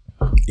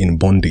in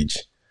bondage.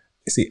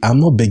 You see, I'm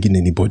not begging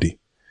anybody.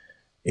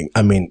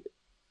 I mean,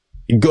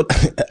 God,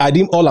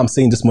 all I'm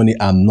saying this morning,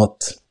 I'm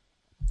not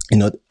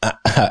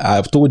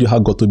I've told you how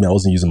God told me I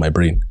wasn't using my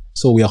brain.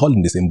 So we are all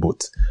in the same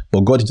boat.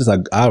 But God just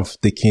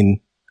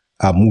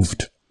I've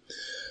moved.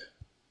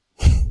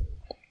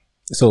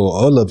 So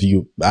all of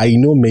you, I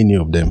know many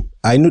of them.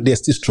 I know they're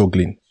still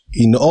struggling.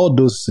 In all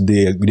those,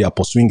 they are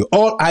pursuing.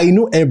 I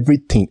know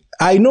everything.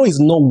 I know it's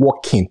not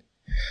working.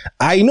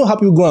 I know how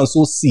people go and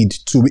sow seed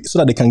so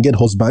that they can get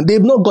husband.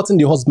 They've not gotten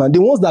the husband.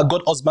 The ones that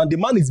got husband, the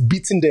man is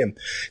beating them.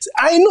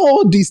 I know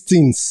all these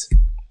things.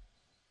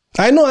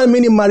 I know how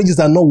many marriages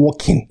are not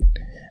working.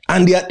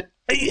 And they are...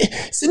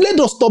 See, let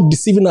us stop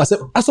deceiving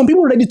ourselves. Are some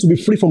people ready to be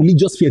free from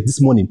religious fear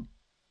this morning?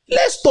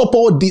 Let's stop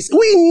all this.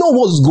 We know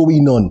what's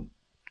going on.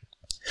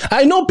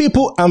 I know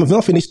people, I've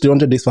not finished the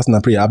 100 days fasting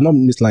and prayer. I've not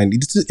missed line.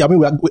 I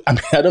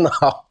don't know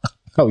how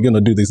we're going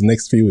to do this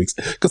next few weeks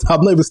because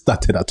I've not even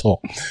started at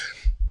all.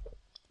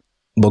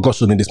 But God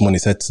showed me this morning, he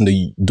said,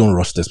 don't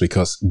rush this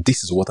because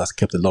this is what has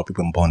kept a lot of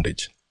people in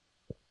bondage.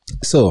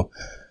 So,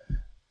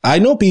 I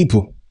know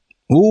people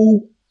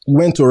who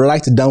went to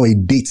write down a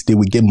date they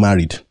will get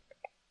married.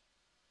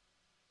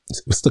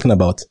 We're talking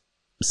about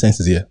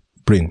senses here,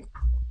 brain.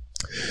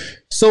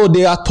 So,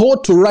 they are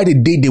told to write a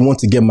date they want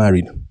to get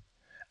married.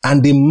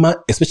 And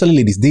especially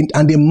ladies, they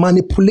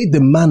manipulate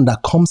the man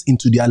that comes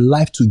into their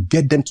life to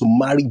get them to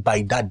marry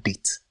by that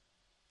date.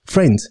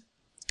 Friends,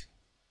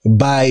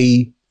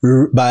 by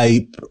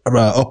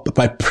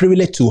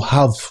privilege to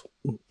have,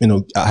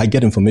 I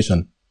get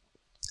information.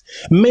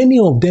 Many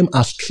of them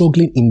are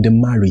struggling in the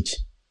marriage.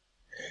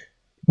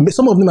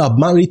 Some of them are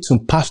married to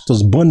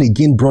pastors, born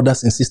again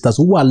brothers and sisters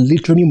who are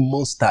literally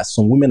monsters.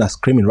 Some women are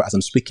screaming as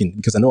I'm speaking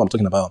because I know what I'm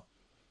talking about.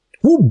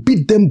 Who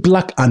beat them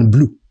black and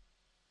blue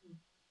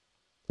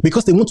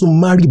because they want to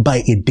marry by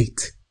a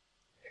date.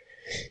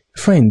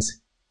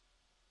 Friends,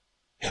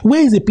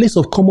 where is the place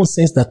of common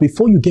sense that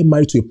before you get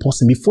married to a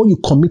person, before you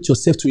commit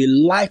yourself to a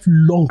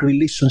lifelong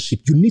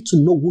relationship, you need to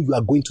know who you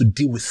are going to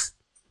deal with?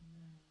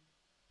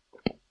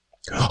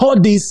 All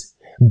this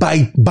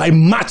by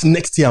March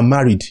next year, I'm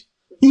married.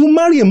 You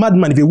marry a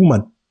madman if you're a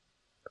woman.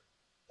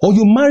 Or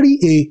you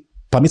marry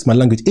permit my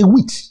language, a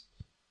witch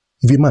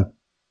if you're a man.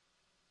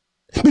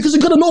 Because you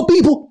got to know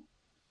people.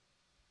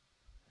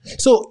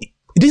 So,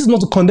 this is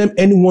not to condemn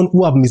anyone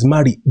who have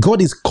mismarried.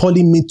 God is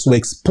calling me to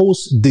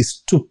expose the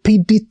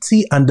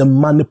stupidity and the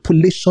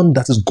manipulation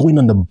that is going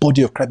on in the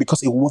body of Christ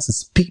because He wants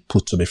His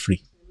people to be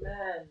free.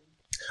 Amen.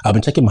 I've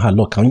been checking my heart.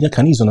 Lord, can you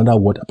use another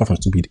word apart from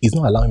stupid? He's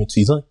not allowing me to.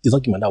 He's not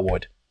giving me that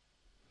word.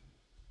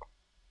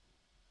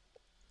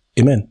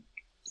 Amen.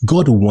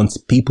 God wants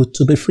people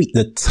to be free.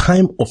 The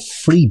time of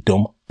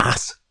freedom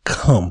has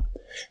come.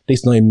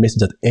 There's not a message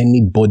that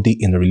anybody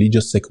in a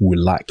religious sect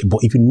will like.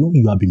 But if you know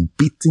you have been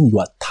beaten, you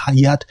are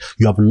tired,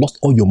 you have lost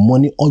all your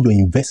money, all your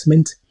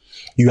investment,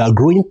 you are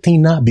growing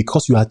thinner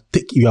because you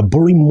are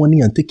borrowing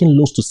money and taking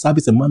loans to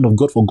service a man of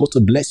God for God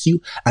to bless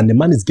you, and the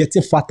man is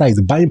getting fatter, he's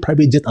buying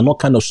private jet and all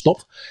kind of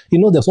stuff.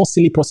 There's one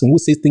silly person who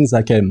says things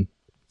like,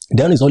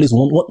 there is always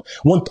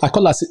one I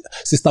call her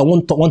sister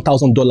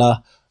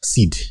 $1,000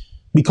 seed.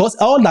 Because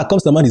all that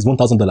comes to the man is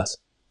 $1,000.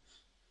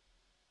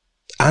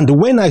 And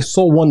when I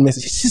saw one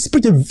message, she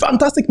preached a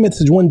fantastic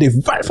message one day,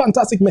 very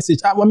fantastic message.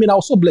 I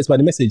was so blessed by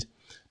the message.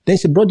 Then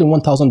she brought the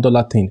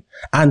 $1,000 thing.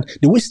 And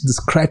the way she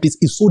described it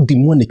is so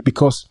demonic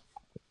because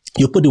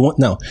you put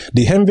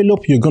the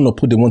envelope, you're going to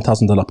put the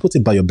 $1,000, put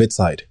it by your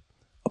bedside.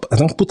 I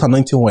don't put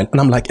anointing oil.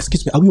 And I'm like,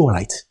 excuse me, are we all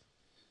right?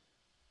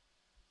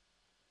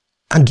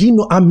 And do you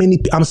know how many,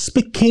 I'm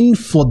speaking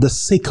for the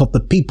sake of the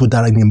people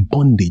that are in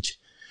bondage,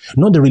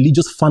 not the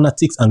religious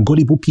fanatics and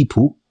gullible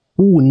people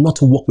who will not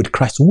walk with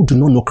Christ, who do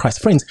not know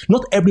Christ. Friends,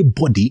 not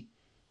everybody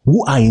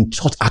who are in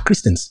church are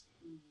Christians.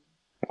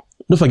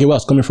 Don't forget where I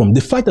was coming from.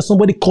 The fact that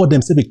somebody called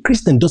themselves a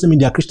Christian doesn't mean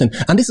they are Christian.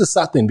 And this is a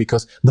sad thing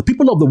because the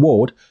people of the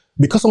world,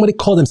 because somebody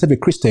called themselves a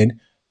Christian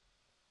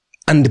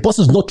and the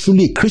person is not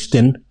truly a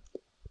Christian,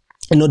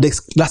 they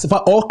classify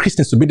all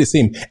Christians to be the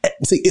same.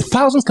 Say,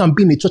 thousands can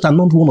be in a church and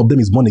not one of them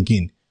is born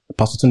again.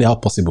 Pastor Tony, how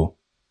possible?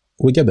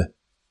 We get there.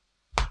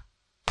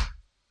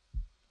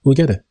 We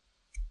get it.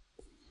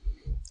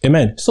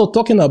 Amen. So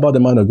talking about the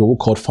man of God who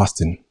called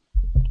fasting.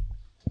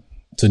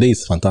 Today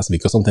is fantastic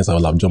because sometimes I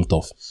will have jumped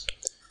off.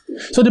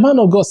 So the man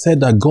of God said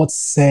that God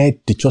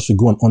said the church should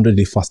go on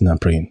 100-day fasting and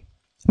praying.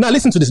 Now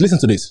listen to this.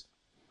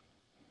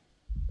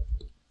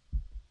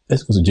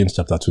 Let's go to James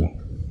chapter 2.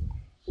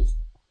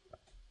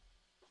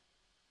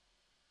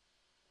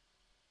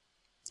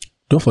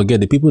 Don't forget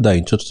the people that are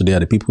in church today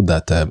are the people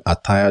that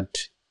are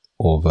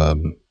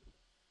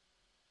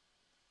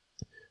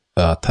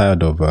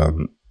tired of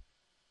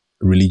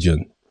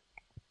religion.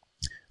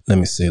 Let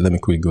me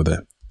quickly go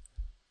there.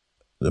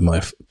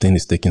 My thing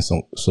is taking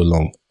so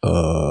long.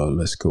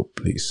 Let's go,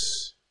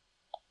 please.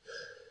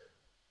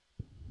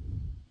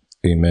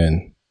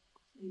 Amen.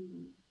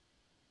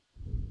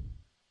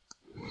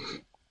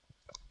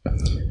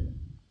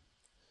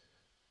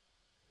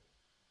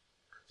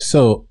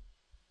 So,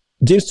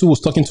 James 2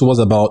 was talking to us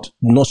about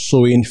not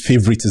showing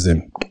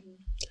favoritism.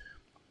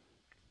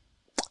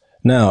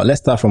 Now,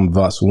 let's start from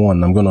verse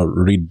 1. I'm going to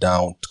read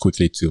down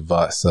quickly to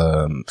verse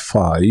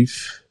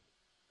 5.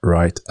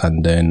 right?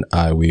 And then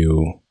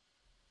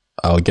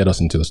I'll get us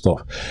into the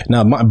stuff.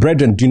 Now, my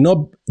brethren, do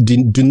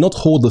not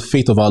hold the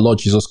faith of our Lord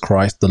Jesus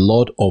Christ, the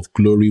Lord of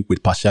glory,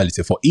 with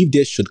partiality. For if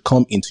there should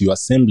come into your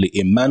assembly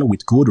a man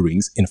with gold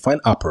rings in fine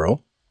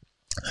apparel,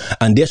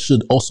 and there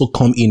should also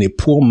come in a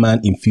poor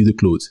man in filthy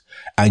clothes,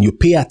 and you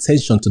pay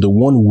attention to the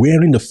one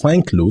wearing the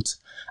fine clothes,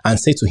 and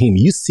say to him,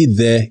 you sit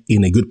there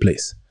in a good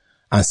place,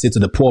 and say to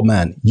the poor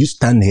man, you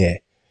stand here,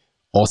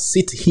 or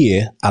sit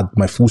here at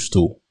my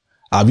footstool.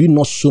 Have you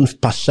not shown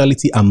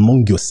partiality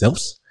among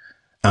yourselves,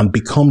 and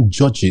become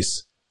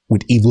judges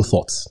with evil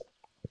thoughts?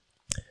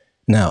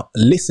 Now,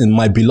 listen,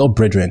 my beloved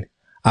brethren,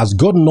 has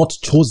God not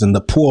chosen the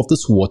poor of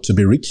this world to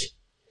be rich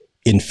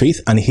in faith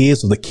and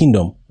heirs of the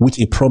kingdom, which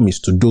he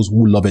promised to those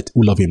who love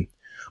him?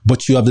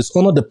 But you have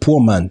dishonored the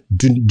poor man.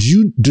 Do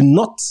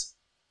not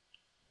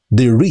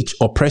the rich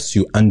oppress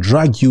you and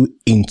drag you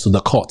into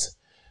the court?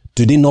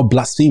 Do they not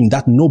blaspheme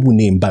that noble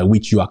name by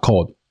which you are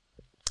called?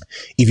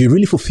 If you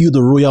really fulfill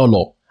the royal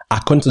law,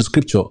 according to the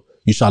scripture,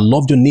 you shall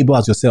love your neighbor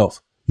as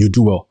yourself. You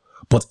do well.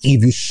 But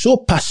if you show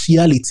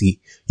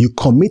partiality, you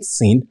commit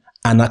sin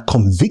and are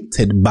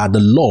convicted by the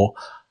law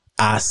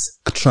as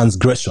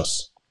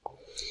transgressors.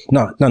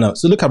 Now.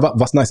 So look at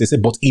verse 9. It says,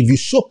 but if you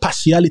show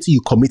partiality,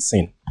 you commit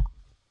sin.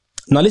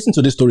 Now listen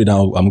to this story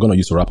now I'm going to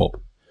use to wrap up.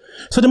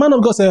 So the man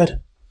of God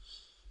said,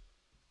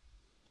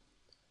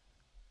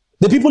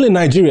 the people in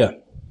Nigeria,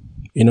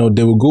 they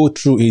will go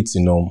through it,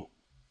 they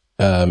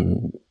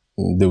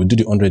will do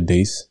the 100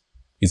 days.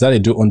 Is that they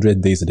do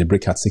 100 days that they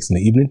break at 6 in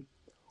the evening?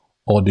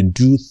 Or they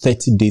do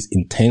 30 days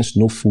intense,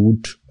 no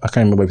food. I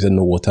can't remember if he said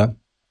no water.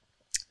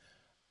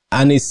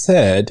 And he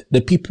said the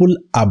people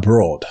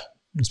abroad,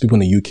 these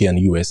people in the UK and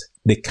the US,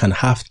 they can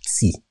have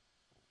tea.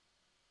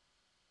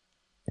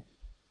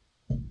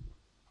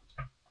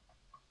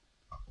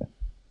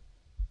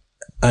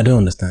 I don't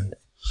understand.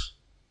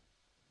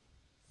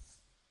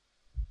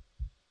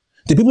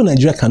 The people in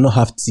Nigeria cannot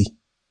have tea.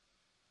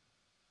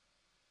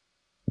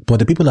 But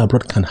the people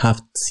abroad can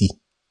have tea.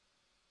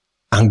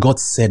 And God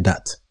said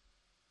that.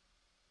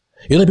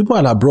 People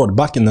are abroad,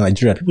 back in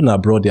Nigeria, people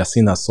abroad, they are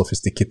seen as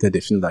sophisticated.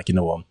 They feel like,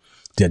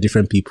 they are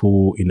different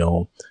people,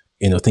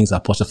 things are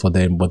possible for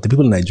them. But the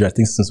people in Nigeria,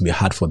 things seem to be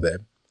hard for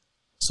them.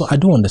 So I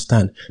don't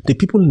understand. The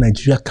people in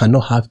Nigeria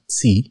cannot have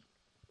tea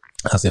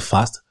as a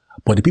fast,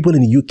 but the people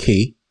in the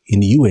UK, in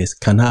the US,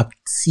 can have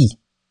tea.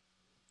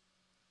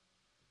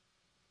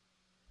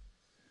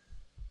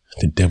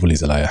 The devil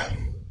is a liar.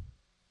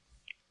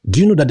 Do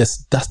you know that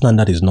that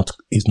standard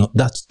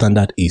that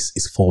standard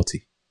is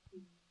faulty?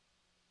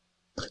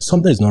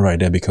 Something is not right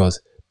there, because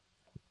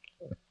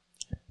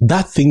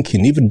that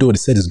thinking, even though they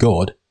said is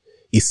God,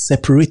 is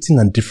separating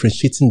and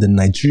differentiating the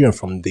Nigerian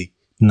from the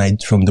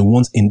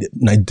ones in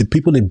the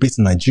people based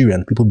in Nigeria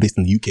and people based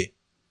in the UK.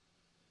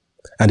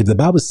 And if the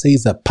Bible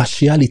says that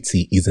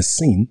partiality is a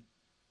sin,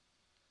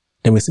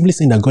 then we're simply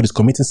saying that God is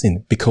committing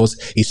sin because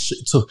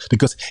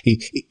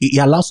he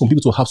allows some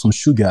people to have some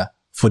sugar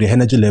for their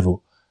energy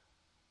level.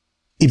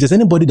 If there's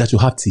anybody that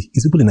should have tea,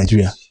 it's people in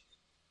Nigeria,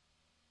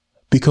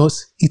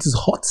 because it is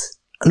hot.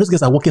 And those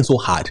guys are working so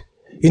hard.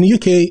 In the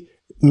UK,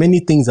 many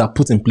things are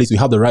put in place. We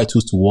have the right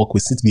tools to work. We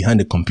sit behind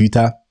the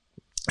computer.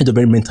 It's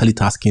very mentally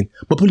tasking.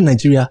 But people in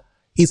Nigeria,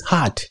 it's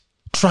hard.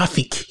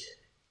 Traffic.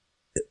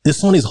 The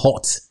sun is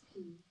hot.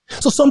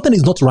 So something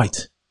is not right.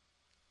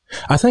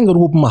 I thank God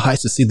opened my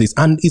eyes to see this.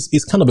 And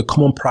it's kind of a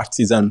common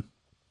practice. And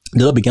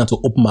the Lord began to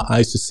open my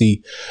eyes to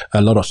see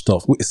a lot of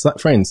stuff.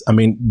 Friends,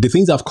 the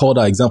things I've called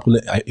an example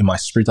in my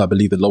spirit, I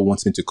believe the Lord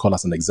wants me to call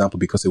as an example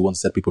because he wants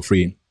to set people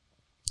free.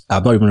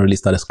 I've not even really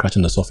started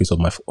scratching the surface of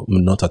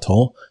not at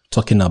all,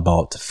 talking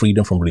about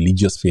freedom from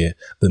religious fear.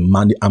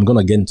 I'm going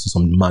to get into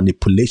some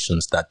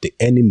manipulations that the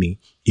enemy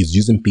is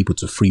using people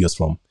to free us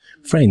from.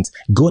 Friends,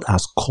 God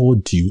has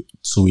called you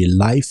to a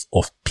life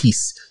of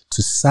peace,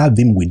 to serve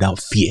him without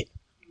fear.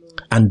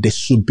 And there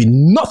should be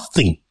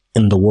nothing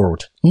in the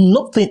world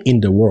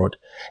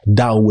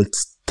that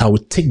will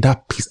take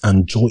that peace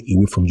and joy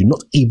away from you,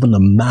 not even a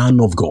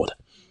man of God.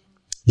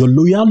 Your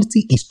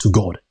loyalty is to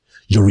God.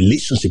 Your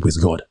relationship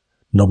with God,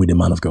 not with the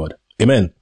man of God. Amen.